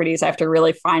the properties I have to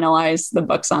really finalize the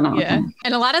books on. Yeah,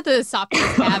 and a lot of the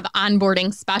softwares have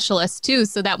onboarding specialists too,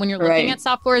 so that when you're looking at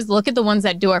softwares, look at the ones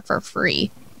that do it for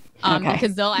free.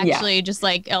 Because they'll actually just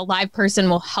like a live person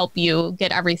will help you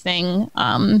get everything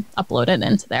uploaded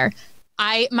into there.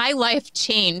 My life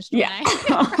changed when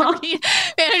I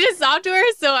managed software,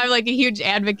 so I'm like a huge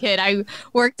advocate. I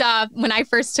worked when I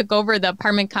first took over the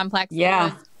apartment complex.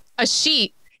 Yeah, a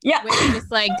sheet. Yeah, with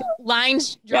just like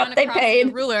lines drawn across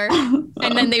the ruler,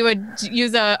 and then they would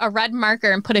use a red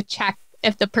marker and put a check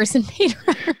if the person paid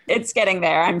her. It's getting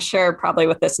there. I'm sure probably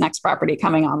with this next property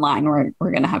coming online, we're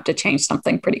going to have to change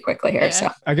something pretty quickly here. Yeah.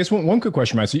 So I guess one quick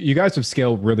question, Matt. So you guys have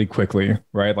scaled really quickly,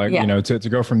 right? Like, to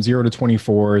go from 0 to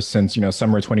 24 since,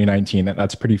 summer 2019,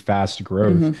 that's pretty fast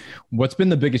growth. Mm-hmm. What's been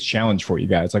the biggest challenge for you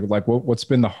guys? Like what's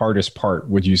been the hardest part,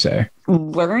 would you say?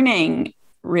 Learning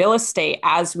real estate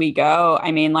as we go.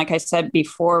 I mean, like I said,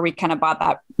 before we kind of bought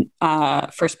that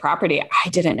first property, I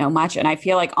didn't know much. And I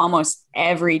feel like almost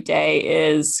every day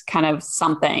is kind of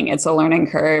something. It's a learning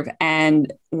curve.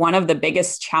 And one of the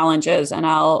biggest challenges, and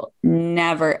I'll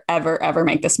never, ever, ever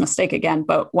make this mistake again,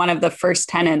 but one of the first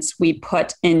tenants we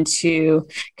put into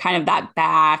kind of that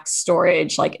back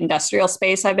storage, like industrial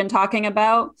space I've been talking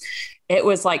about. It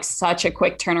was like such a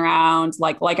quick turnaround.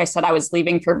 Like I said, I was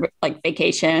leaving for like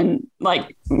vacation,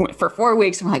 like for 4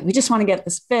 weeks. I'm like, we just want to get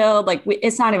this filled. Like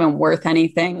it's not even worth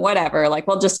anything, whatever. Like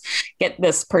we'll just get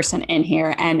this person in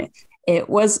here. And it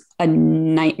was a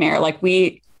nightmare. Like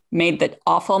we made the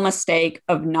awful mistake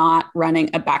of not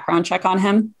running a background check on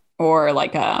him or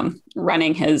like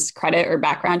running his credit or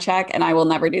background check. And I will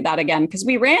never do that again, because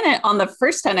we ran it on the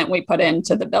first tenant we put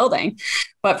into the building.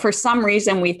 But for some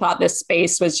reason, we thought this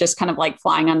space was just kind of like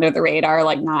flying under the radar,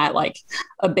 like not like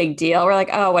a big deal. We're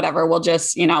like, oh, whatever. We'll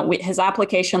just, his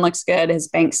application looks good. His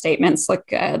bank statements look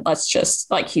good. Let's just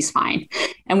like, he's fine.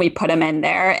 And we put him in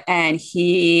there and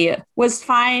he was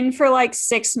fine for like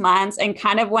 6 months. And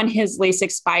kind of when his lease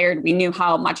expired, we knew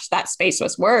how much that space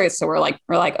was worth. So we're like,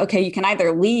 okay, you can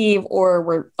either leave or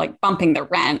we're like bumping the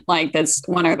rent, like that's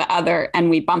one or the other. And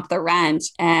we bumped the rent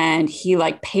and he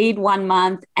like paid 1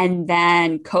 month and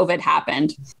then COVID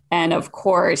happened. And of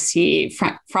course, he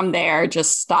from there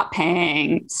just stopped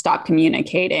paying, stopped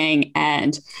communicating.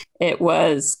 And it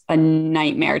was a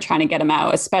nightmare trying to get him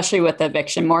out, especially with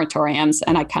eviction moratoriums.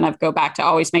 And I kind of go back to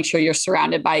always make sure you're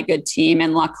surrounded by a good team.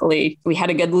 And luckily, we had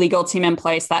a good legal team in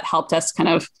place that helped us kind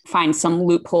of find some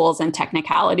loopholes and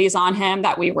technicalities on him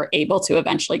that we were able to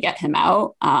eventually get him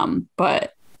out.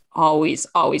 But always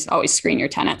screen your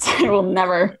tenants. I will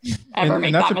never, ever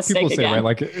make that mistake again. People say, right?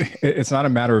 Like it's not a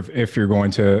matter of if you're going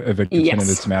to evict your tenant,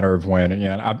 it's a matter of when.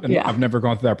 And I've never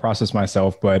gone through that process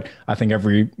myself, but I think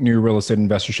every new real estate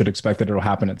investor should expect that it'll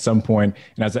happen at some point.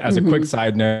 And as a quick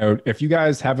side note, if you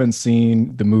guys haven't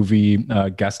seen the movie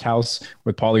Guest House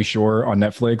with Pauly Shore on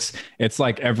Netflix, it's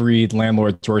like every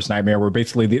landlord's worst nightmare where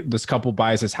basically this couple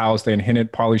buys his house, they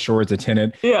inherit Pauly Shore as a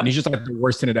tenant, and he's just like the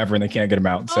worst tenant ever and they can't get him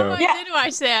out. So I did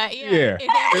watch that. Yeah.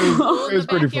 It was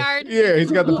pretty fun. Yeah,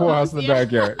 he's got the pool house in the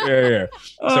backyard. Yeah.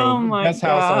 So Guest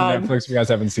House on Netflix. If you guys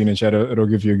haven't seen it yet, it'll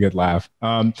give you a good laugh.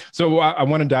 So I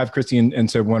want to dive, Kristie,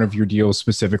 into one of your deals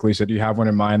specifically. So do you have one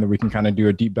in mind that we can kind of do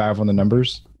a deep dive on the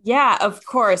numbers? Yeah, of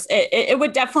course. It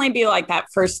would definitely be like that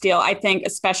first deal. I think,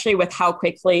 especially with how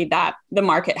quickly that the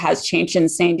market has changed in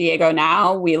San Diego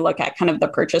now, we look at kind of the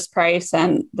purchase price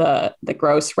and the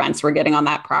gross rents we're getting on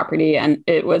that property. And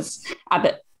it was at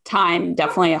the time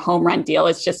definitely a home run deal.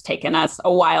 It's just taken us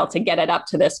a while to get it up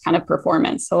to this kind of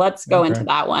performance. So let's go into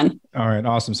that one. All right,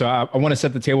 awesome. So I want to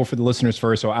set the table for the listeners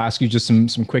first. So I'll ask you just some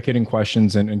quick hitting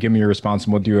questions and give me your response,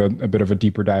 and we'll do a bit of a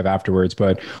deeper dive afterwards.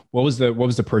 But what was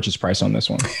the purchase price on this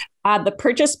one? The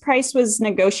purchase price was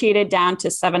negotiated down to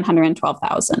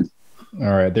 $712,000. All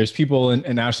right. There's people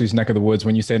in Ashley's neck of the woods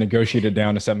when you say negotiated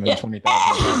down to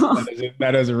 $720,000.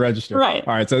 That doesn't register. Right.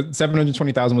 All right. So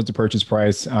 $720,000 was the purchase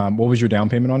price. What was your down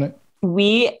payment on it?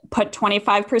 We put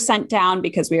 25% down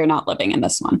because we are not living in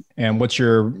this one. And what's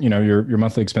your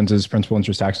monthly expenses, principal,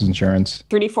 interest, taxes, insurance?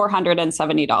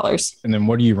 $3,470. And then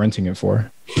what are you renting it for?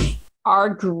 Our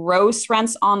gross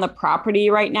rents on the property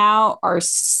right now are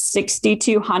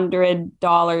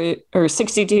 $6,200 or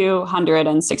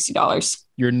 $6,260.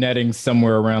 You're netting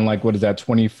somewhere around like, what is that,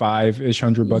 25-ish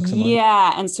 $100 a month?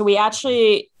 Yeah. And so we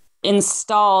actually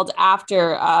installed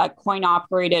after a coin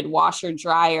operated washer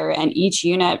dryer, and each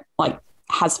unit like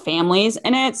has families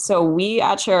in it. So we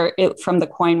actually are, from the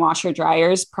coin washer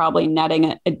dryers, probably netting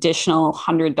an additional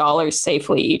 $100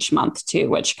 safely each month too,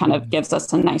 which kind of gives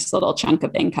us a nice little chunk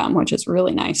of income, which is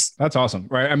really nice. That's awesome,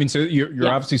 right? I mean, so you're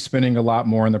obviously spending a lot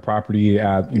more on the property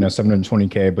at,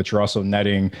 $720K, but you're also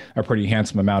netting a pretty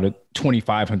handsome amount at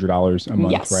 $2,500 a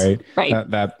month, right? Right.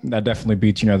 That definitely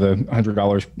beats, the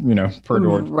 $100, per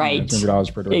door. Right.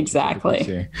 $200 per door.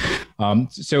 Exactly.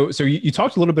 So you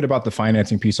talked a little bit about the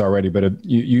financing piece already, but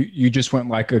you just went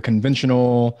like a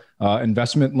conventional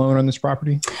investment loan on this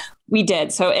property? We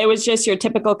did. So it was just your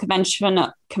typical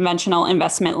conventional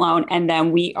investment loan. And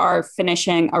then we are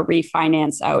finishing a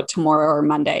refinance out tomorrow or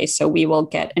Monday. So we will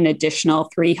get an additional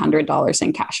 $300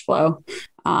 in cash flow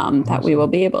that we will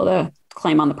be able to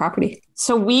claim on the property.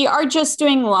 So we are just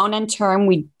doing loan and term.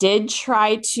 We did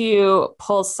try to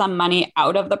pull some money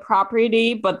out of the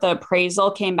property, but the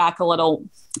appraisal came back a little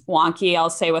wonky, I'll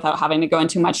say, without having to go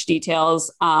into much details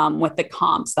with the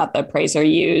comps that the appraiser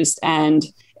used. And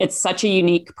it's such a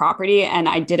unique property. And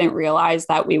I didn't realize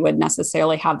that we would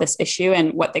necessarily have this issue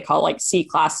in what they call like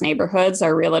C-class neighborhoods.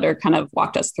 Our realtor kind of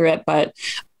walked us through it, but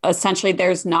essentially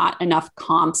there's not enough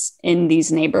comps in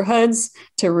these neighborhoods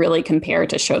to really compare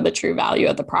to show the true value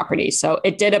of the property. So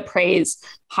it did appraise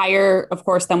higher, of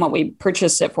course, than what we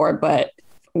purchased it for, but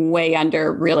way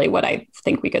under really what I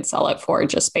think we could sell it for,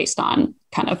 just based on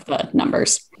kind of the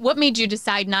numbers. What made you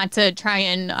decide not to try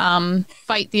and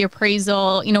fight the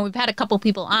appraisal? We've had a couple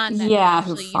people on that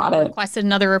actually requested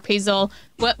another appraisal.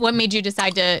 What made you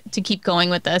decide to keep going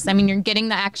with this? I mean, you're getting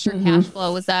the extra cash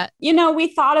flow. Was that?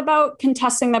 We thought about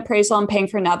contesting the appraisal and paying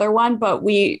for another one, but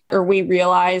we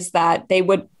realized that they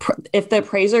would, if the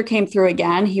appraiser came through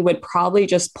again, he would probably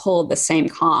just pull the same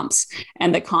comps.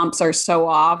 And the comps are so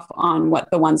off on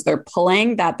what the ones they're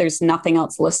pulling that there's nothing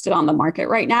else listed on the market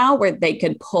right now where they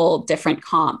could pull different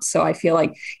comps. So I feel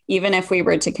like even if we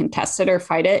were to contest it or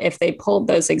fight it, if they pulled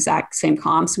those exact same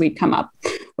comps, we'd come up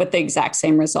with the exact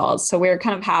same results. So we're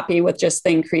kind of happy with just the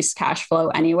increased cash flow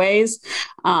anyways,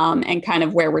 and kind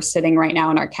of where we're sitting right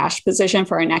now in our cash position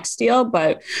for our next deal.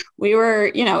 But we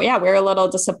were, we were a little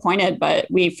disappointed, but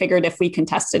we figured if we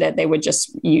contested it, they would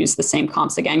just use the same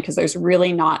comps again, because there's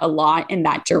really not a lot in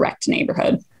that direct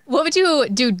neighborhood. What would you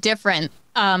do different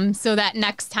so that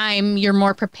next time you're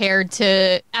more prepared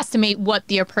to estimate what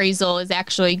the appraisal is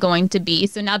actually going to be?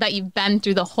 So now that you've been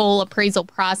through the whole appraisal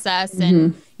process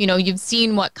and you've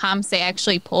seen what comps they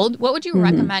actually pulled, what would you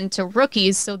recommend to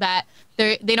rookies so that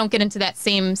they don't get into that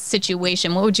same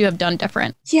situation? What would you have done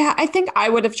different? Yeah, I think I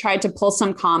would have tried to pull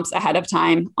some comps ahead of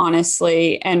time,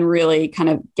 honestly, and really kind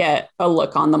of get a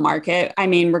look on the market. I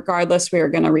mean, regardless, we were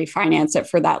going to refinance it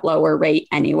for that lower rate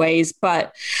anyways.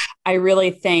 But I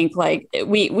really think like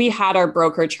we had our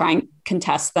broker try and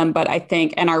contest them, but I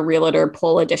think, and our realtor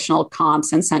pull additional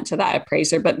comps and sent to that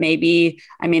appraiser. But maybe,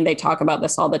 I mean, they talk about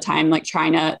this all the time, like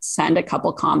trying to send a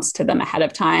couple comps to them ahead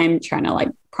of time, trying to like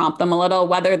prompt them a little,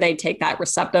 whether they take that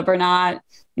receptive or not,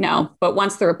 but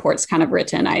once the report's kind of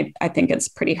written, I think it's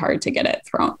pretty hard to get it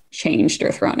changed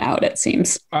or thrown out, it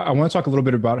seems. I want to talk a little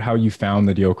bit about how you found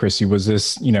the deal, Kristie. Was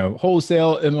this,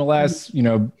 wholesale,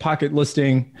 MLS, pocket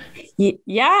listing?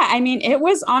 Yeah. I mean, it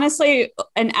was honestly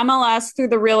an MLS through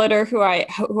the realtor who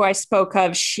I spoke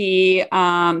of. She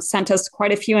sent us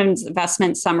quite a few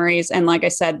investment summaries. And like I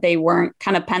said, they weren't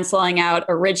kind of penciling out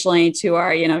originally to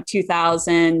our,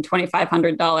 $2,000,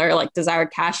 $2,500 like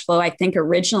desired cash flow. I think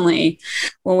originally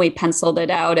when we penciled it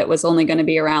out, it was only going to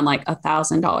be around like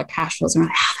 $1,000 cash flows. And we're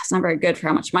like, that's not very good for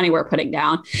how much money we're putting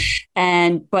down.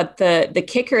 But the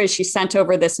kicker is she sent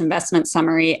over this investment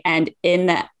summary, and in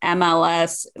the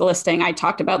MLS listing, I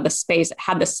talked about the space. It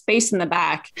had the space in the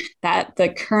back that the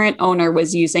current owner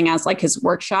was using as like his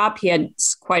workshop. He had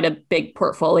quite a big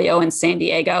portfolio in San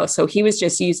Diego. So he was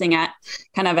just using it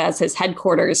kind of as his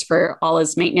headquarters for all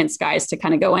his maintenance guys to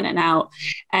kind of go in and out.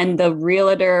 And the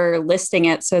realtor listing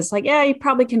it says like, yeah, you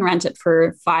probably can rent it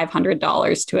for $500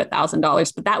 to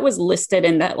 $1,000. But that was listed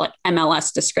in that like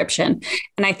MLS description.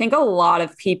 And I think a lot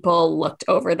of people looked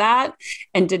over that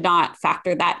and did not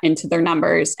factor that into their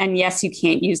numbers. And yes, you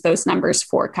can't use those numbers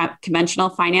for conventional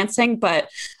financing. But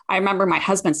I remember my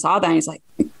husband saw that and he's like,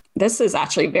 this is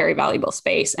actually very valuable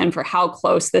space. And for how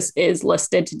close this is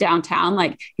listed to downtown,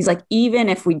 like he's like, even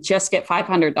if we just get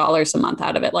 $500 a month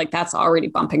out of it, like that's already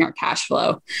bumping our cash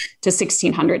flow to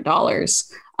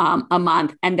 $1,600 a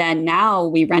month. And then now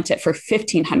we rent it for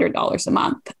 $1,500 a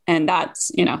month. And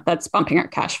that's bumping our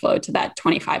cash flow to that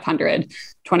 $2,500,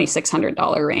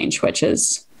 $2,600 range, which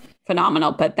is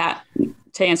phenomenal. But that,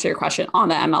 to answer your question, on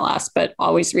the MLS, but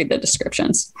always read the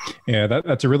descriptions. Yeah,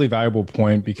 that's a really valuable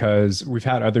point, because we've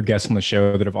had other guests on the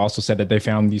show that have also said that they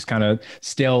found these kind of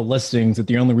stale listings, that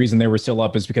the only reason they were still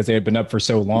up is because they had been up for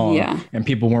so long and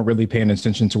people weren't really paying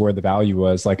attention to where the value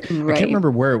was. Like, I can't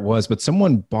remember where it was, but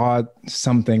someone bought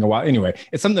something a while. Anyway,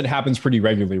 it's something that happens pretty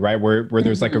regularly, right? Where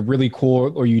there's like a really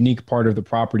cool or unique part of the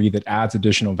property that adds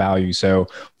additional value. So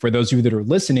for those of you that are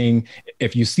listening,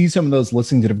 if you see some of those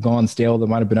listings that have gone stale, that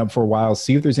might've been up for a while,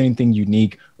 see if there's anything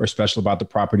unique or special about the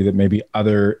property that maybe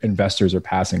other investors are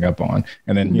passing up on.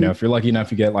 And then, if you're lucky enough,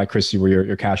 you get like Kristie, where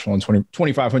you're cash flowing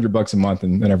 $2,500 a month,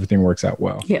 and then everything works out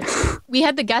well. Yeah. We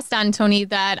had the guest on, Tony,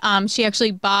 that she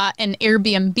actually bought an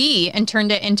Airbnb and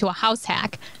turned it into a house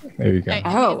hack. There you go.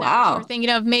 Oh, wow. We're thinking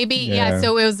of maybe. Yeah.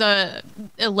 So it was a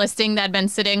listing that had been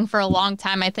sitting for a long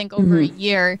time, I think over a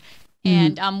year.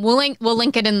 And we'll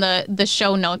link it in the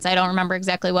show notes. I don't remember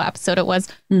exactly what episode it was,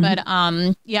 but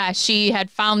she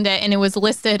had found it, and it was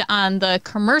listed on the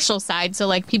commercial side. So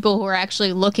like people who are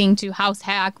actually looking to house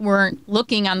hack weren't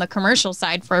looking on the commercial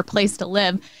side for a place to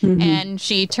live. And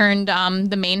she turned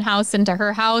the main house into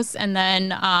her house, and then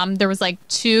there was like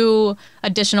 2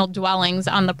 additional dwellings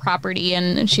on the property,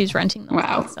 and she's renting them.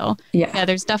 Wow. Out. So yeah,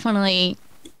 there's definitely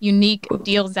unique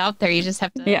deals out there. You just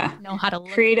have to know how to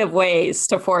look. Creative ways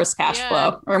to force cash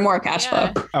flow or more cash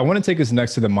flow. I want to take us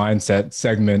next to the mindset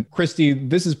segment. Kristie,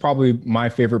 this is probably my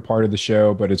favorite part of the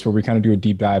show, but it's where we kind of do a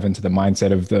deep dive into the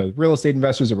mindset of the real estate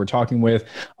investors that we're talking with.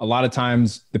 A lot of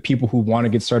times the people who want to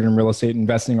get started in real estate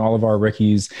investing, all of our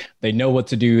rookies, they know what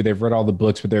to do. They've read all the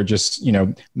books, but they're just,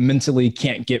 mentally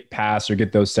can't get past or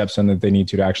get those steps on that they need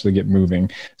to actually get moving.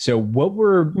 So what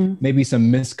were maybe some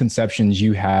misconceptions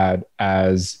you had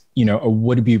as as, a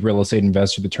would-be real estate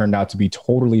investor that turned out to be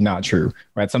totally not true,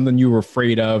 right? Something you were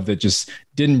afraid of that just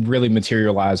didn't really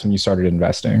materialize when you started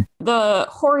investing? The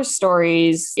horror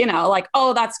stories, like,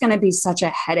 oh, that's going to be such a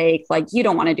headache. Like, you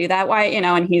don't want to do that. Why,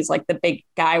 and he's like the big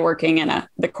guy working in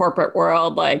the corporate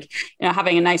world, like,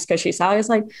 having a nice cushy salary. It's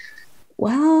like,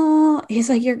 well, he's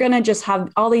like, you're going to just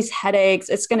have all these headaches.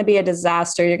 It's going to be a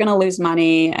disaster. You're going to lose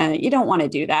money. And you don't want to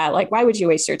do that. Like, why would you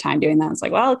waste your time doing that? It's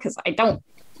like, well, because I don't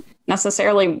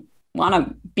necessarily want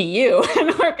to be you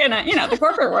and work in the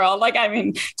corporate world. Like, I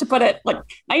mean, to put it like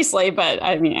nicely, but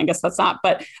I mean, I guess that's not,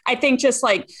 but I think just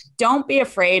like, don't be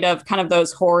afraid of kind of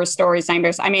those horror stories,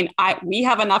 nightmares. I mean, we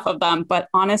have enough of them, but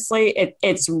honestly,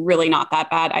 it's really not that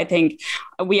bad. I think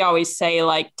we always say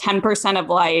like 10% of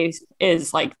life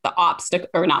is like the obstacle,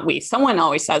 or not we, someone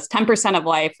always says 10% of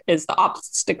life is the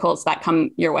obstacles that come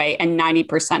your way. And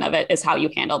 90% of it is how you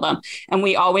handle them. And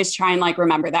we always try and like,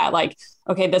 remember that, like,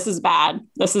 okay, this is bad.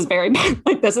 This is very bad.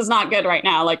 Like, this is not good right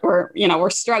now. Like we're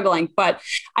struggling, but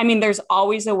I mean, there's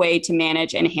always a way to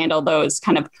manage and handle those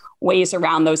kind of ways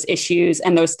around those issues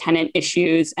and those tenant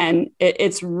issues. And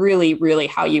it's really, really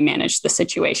how you manage the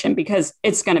situation, because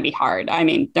it's going to be hard. I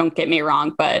mean, don't get me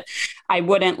wrong, but I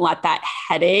wouldn't let that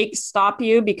headache stop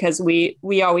you, because we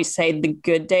always say the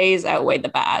good days outweigh the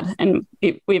bad. And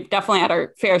we've definitely had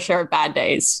our fair share of bad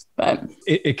days, but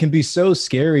it can be so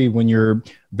scary when you're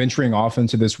venturing off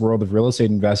into this world of real estate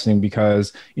investing,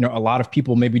 because, a lot of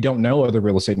people maybe don't know other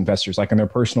real estate investors, like in their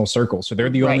personal circle. So they're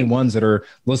the only ones that are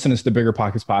listening to the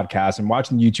BiggerPockets podcast and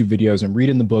watching the YouTube videos and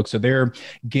reading the book. So they're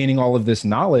gaining all of this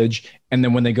knowledge. And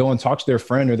then when they go and talk to their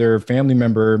friend or their family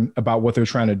member about what they're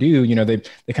trying to do,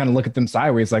 they kind of look at them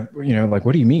sideways, like, like,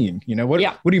 what do you mean? What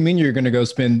do you mean you're going to go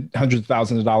spend hundreds of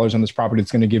thousands of dollars on this property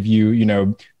that's going to give you,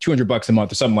 $200 a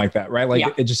month or something like that, right?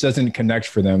 Like it just doesn't connect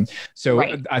for them. So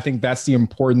I think that's the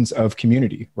importance of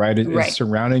community, right? Is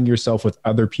surrounding yourself with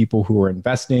other people who are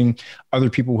investing, other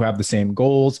people who have the same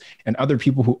goals, and other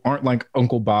people who aren't like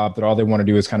Uncle Bob, that all they want to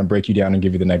do is kind of break you down and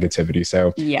give you the negativity.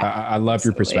 So I love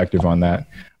your perspective on that.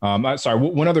 Sorry,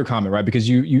 one other comment, right? Because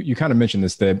you kind of mentioned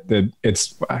this, that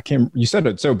you said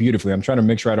it so beautifully. I'm trying to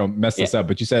make sure I don't mess this up,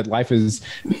 but you said life is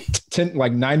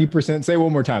 90%. Say it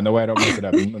one more time, the way I don't mess it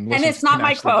up. And it's not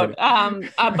my quote,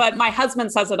 but my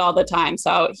husband says it all the time.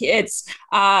 So it's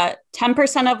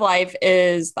 10% of life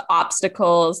is the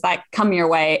obstacles that come your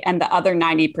way, and the other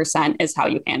 90% is how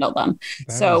you handle them.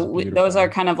 Those are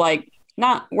kind of like,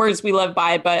 not words we live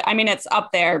by, but I mean, it's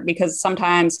up there, because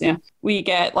sometimes we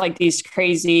get like these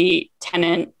crazy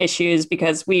tenant issues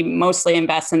because we mostly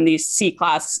invest in these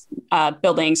C-class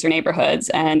buildings or neighborhoods.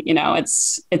 And,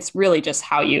 it's really just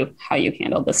how you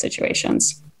handle the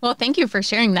situations. Well, thank you for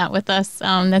sharing that with us.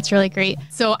 That's really great.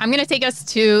 So I'm going to take us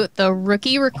to the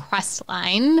rookie request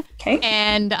line. Okay.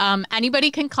 And anybody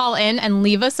can call in and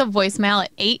leave us a voicemail at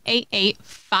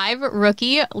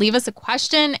 888-5-ROOKIE. Leave us a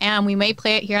question, and we may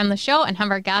play it here on the show and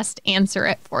have our guest answer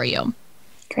it for you.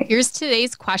 Great. Here's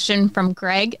today's question from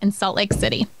Greg in Salt Lake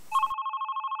City.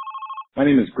 My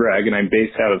name is Greg, and I'm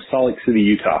based out of Salt Lake City,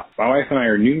 Utah. My wife and I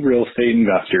are new real estate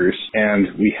investors,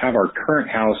 and we have our current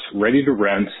house ready to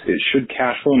rent. It should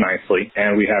cash flow nicely,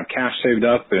 and we have cash saved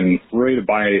up and we're ready to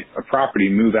buy a property,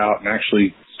 move out, and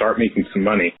actually start making some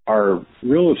money. Our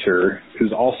realtor,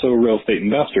 who's also a real estate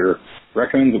investor,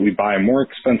 recommends that we buy a more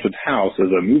expensive house as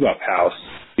a move-up house,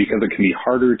 because it can be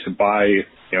harder to buy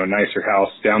a nicer house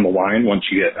down the line once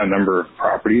you get a number of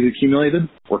properties accumulated.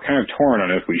 We're kind of torn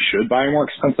on if we should buy a more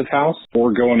expensive house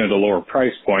or go in at a lower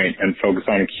price point and focus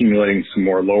on accumulating some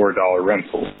more lower dollar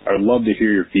rentals. I would love to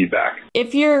hear your feedback.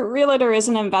 If your realtor is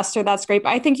an investor, that's great. But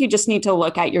I think you just need to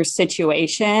look at your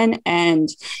situation, and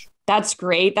that's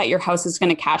great that your house is going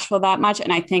to cash flow that much.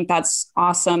 And I think that's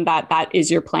awesome that that is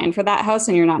your plan for that house,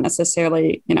 and you're not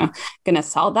necessarily, going to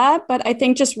sell that. But I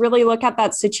think just really look at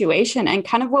that situation, and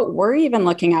kind of what we're even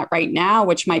looking at right now,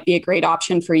 which might be a great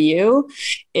option for you,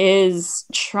 is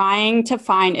trying to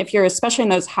find, if you're especially in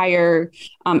those higher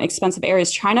expensive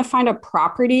areas, trying to find a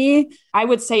property. I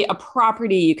would say a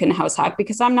property you can house hack,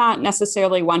 because I'm not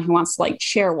necessarily one who wants to like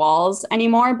share walls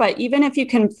anymore. But even if you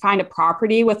can find a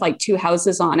property with like 2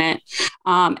 houses on it,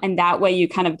 and that way you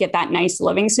kind of get that nice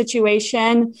living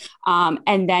situation,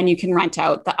 and then you can rent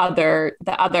out the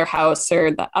other house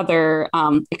or the other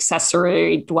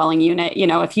accessory dwelling unit.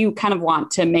 If you kind of want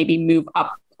to maybe move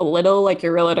up a little, like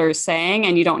your realtor is saying,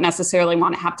 and you don't necessarily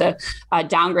want to have to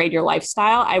downgrade your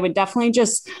lifestyle, I would definitely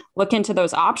just look into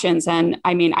those options. And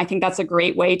I mean, I think that's a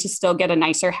great way to still get a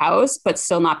nicer house, but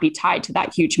still not be tied to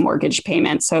that huge mortgage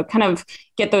payment. So kind of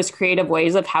get those creative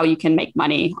ways of how you can make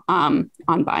money on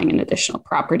buying an additional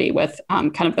property with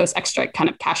kind of those extra kind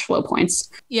of cash flow points.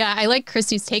 Yeah, I like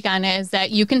Kristie's take on it, is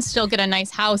that you can still get a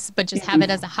nice house, but just have it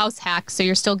as a house hack. So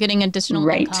you're still getting additional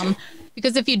income.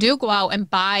 Because if you do go out and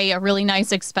buy a really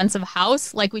nice, expensive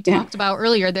house, like we talked about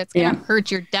earlier, that's going to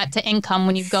hurt your debt to income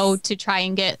when you go to try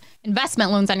and get investment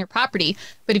loans on your property.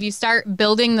 But if you start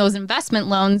building those investment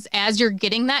loans as you're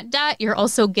getting that debt, you're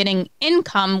also getting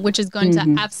income, which is going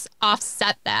to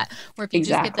offset that. Where if you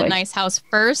just get the nice house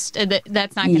first,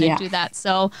 that's not going to do that.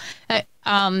 So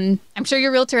I'm sure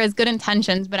your realtor has good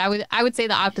intentions, but I would say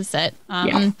the opposite.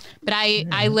 But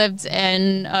I lived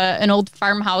in an old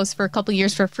farmhouse for a couple of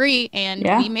years for free, and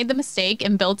we made the mistake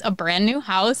and built a brand new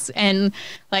house. And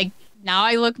like now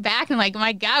I look back and like,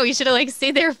 my God, we should have like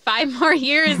stayed there 5 more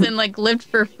years and like lived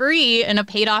for free in a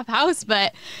paid off house.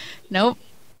 But nope,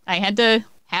 I had to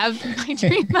have my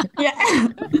dream house.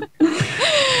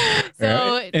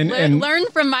 So learn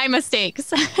from my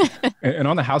mistakes. And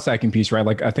on the house hacking piece, right?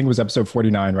 Like I think it was episode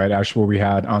 49, right? Actually, where we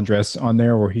had Andres on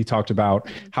there, where he talked about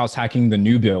house hacking the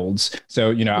new builds.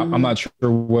 So, you know, I'm not sure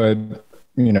what,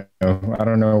 you know, I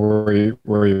don't know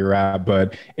where you're at,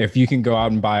 but if you can go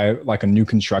out and buy like a new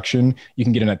construction, you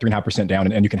can get in at 3.5%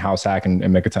 down and you can house hack and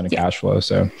make a ton of cash flow.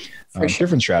 So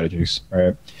different strategies,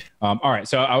 right? All right.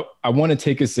 So I want to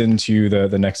take us into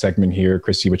the next segment here,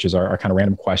 Kristie, which is our kind of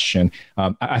random question.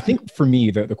 I think for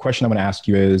me, the question I'm going to ask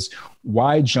you is,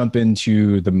 why jump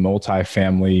into the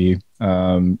multifamily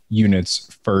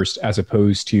units first, as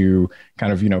opposed to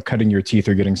kind of, you know, cutting your teeth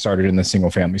or getting started in the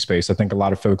single family space? I think a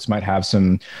lot of folks might have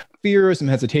some fear or some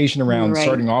hesitation around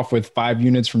starting off with 5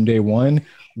 units from day one.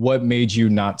 What made you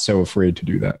not so afraid to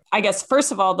do that? I guess,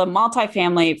 first of all, the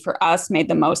multifamily for us made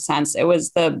the most sense. It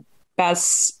was the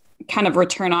best kind of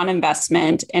return on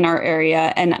investment in our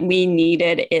area. And we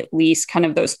needed at least kind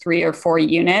of those 3 or 4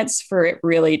 units for it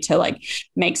really to like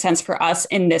make sense for us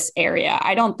in this area.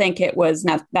 I don't think it was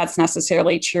that's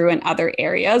necessarily true in other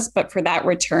areas, but for that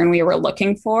return we were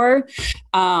looking for,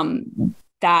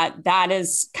 that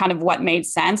is kind of what made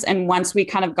sense. And once we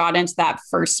kind of got into that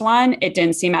first one, it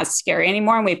didn't seem as scary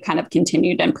anymore. And we've kind of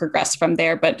continued and progressed from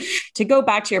there. But to go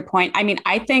back to your point, I mean,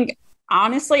 I think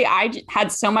honestly, I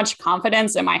had so much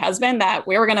confidence in my husband that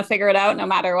we were going to figure it out no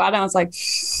matter what. I was like,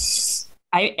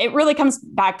 it really comes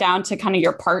back down to kind of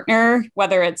your partner,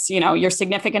 whether it's, you know, your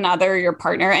significant other, your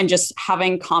partner, and just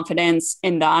having confidence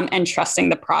in them and trusting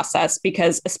the process,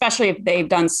 because especially if they've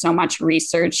done so much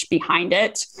research behind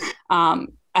it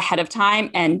ahead of time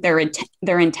and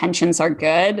their intentions are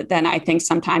good, then I think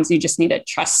sometimes you just need to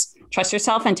trust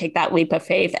yourself and take that leap of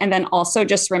faith. And then also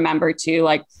just remember to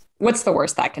like, what's the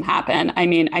worst that can happen? I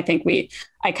mean, I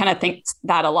kind of think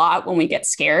that a lot when we get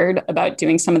scared about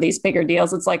doing some of these bigger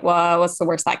deals. It's like, well, what's the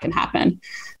worst that can happen?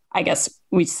 I guess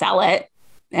we sell it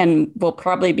and we'll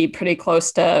probably be pretty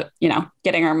close to, you know,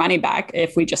 getting our money back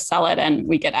if we just sell it and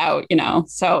we get out, you know?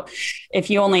 So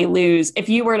if you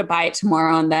were to buy it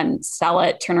tomorrow and then sell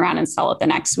it, turn around and sell it the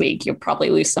next week, you'll probably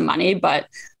lose some money. But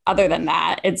other than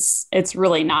that, it's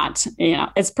really not, you know,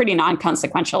 it's pretty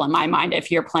non-consequential in my mind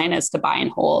if your plan is to buy and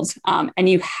hold, and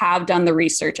you have done the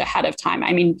research ahead of time.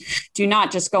 I mean, do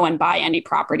not just go and buy any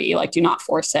property, like do not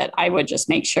force it. I would just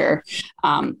make sure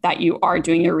that you are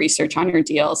doing your research on your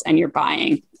deals and you're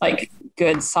buying like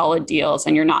good, solid deals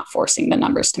and you're not forcing the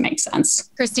numbers to make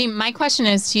sense. Kristie, my question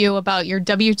is to you about your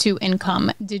W-2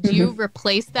 income. Did you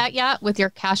replace that yet with your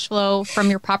cash flow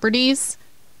from your properties?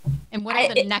 And what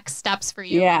are the next steps for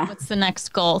you? Yeah. What's the next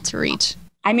goal to reach?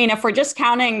 I mean, if we're just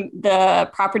counting the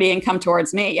property income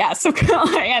towards me, yes,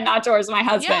 and not towards my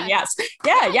husband, yes.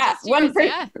 Yeah.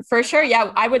 For sure.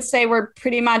 Yeah, I would say we're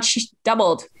pretty much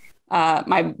doubled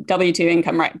my W-2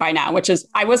 income right by now, which is,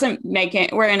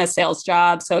 we're in a sales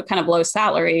job, so kind of low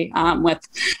salary with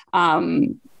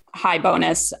high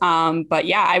bonus. But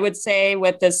yeah, I would say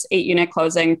with this 8 unit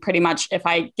closing, pretty much if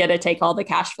I get to take all the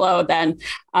cash flow, then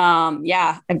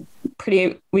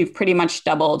we've pretty much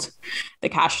doubled the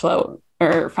cash flow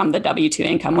or from the W-2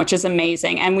 income, which is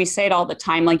amazing. And we say it all the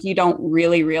time, like you don't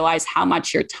really realize how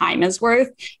much your time is worth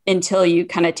until you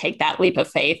kind of take that leap of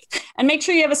faith. And make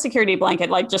sure you have a security blanket,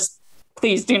 like just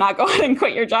please do not go ahead and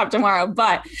quit your job tomorrow.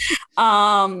 But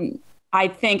I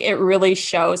think it really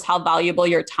shows how valuable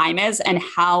your time is and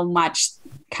how much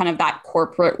kind of that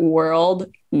corporate world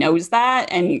knows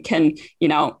that and can,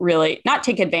 really not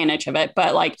take advantage of it.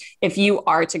 But like, if you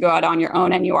are to go out on your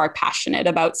own and you are passionate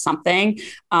about something,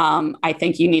 I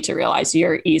think you need to realize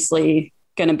you're easily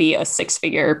going to be a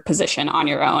 6-figure position on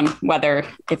your own, whether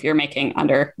if you're making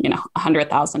under,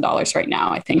 $100,000 right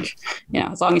now. I think,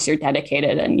 as long as you're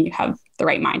dedicated and you have the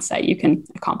right mindset, you can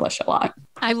accomplish a lot.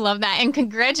 I love that. And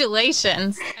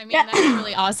congratulations. I mean, that's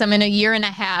really awesome. In a year and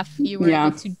a half, you were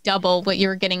able to double what you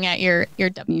were getting at your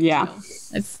W2. Yeah.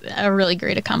 It's a really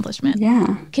great accomplishment.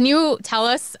 Yeah. Can you tell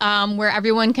us where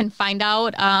everyone can find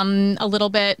out a little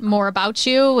bit more about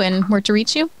you and where to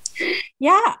reach you?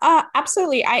 Yeah,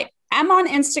 absolutely. I'm on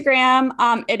Instagram.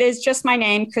 It is just my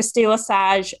name, Kristie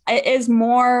LeSage. It is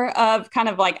more of kind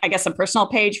of like, I guess, a personal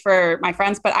page for my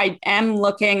friends, but I am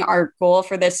our goal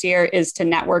for this year is to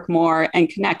network more and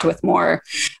connect with more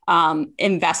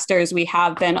investors. We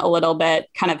have been a little bit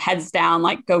kind of heads down,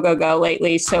 like go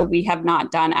lately. So we have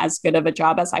not done as good of a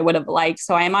job as I would have liked.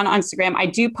 So I am on Instagram. I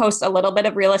do post a little bit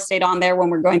of real estate on there when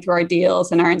we're going through our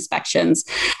deals and our inspections,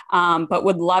 but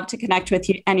would love to connect with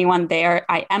anyone there.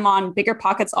 I am on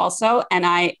BiggerPockets also. And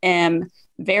I am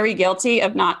very guilty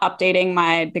of not updating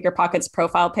my BiggerPockets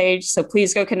profile page. So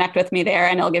please go connect with me there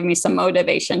and it'll give me some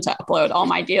motivation to upload all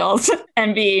my deals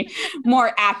and be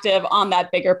more active on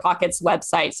that BiggerPockets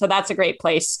website. So that's a great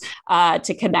place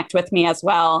to connect with me as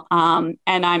well. And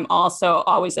I'm also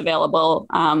always available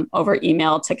over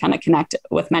email to kind of connect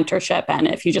with mentorship. And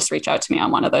if you just reach out to me on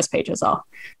one of those pages, I'll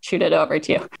shoot it over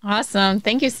to you. Awesome.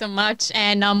 Thank you so much.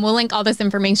 And we'll link all this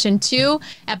information too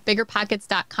at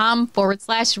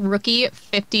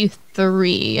biggerpockets.com/rookie53.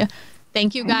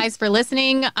 Thank you guys for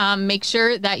listening. Make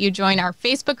sure that you join our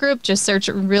Facebook group. Just search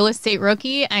Real Estate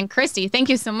Rookie. And Kristie, thank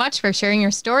you so much for sharing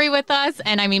your story with us.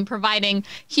 And I mean, providing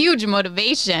huge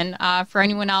motivation for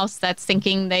anyone else that's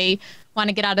thinking they want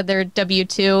to get out of their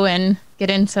W-2 and get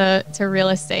into real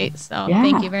estate. So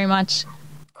Thank you very much.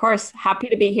 Of course, happy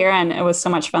to be here. And it was so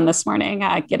much fun this morning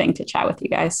getting to chat with you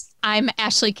guys. I'm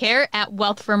Ashley Kerr at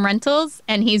Wealth from Rentals,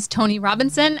 and he's Tony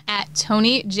Robinson at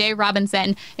Tony J.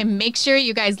 Robinson. And make sure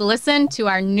you guys listen to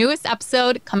our newest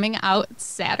episode coming out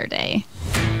Saturday.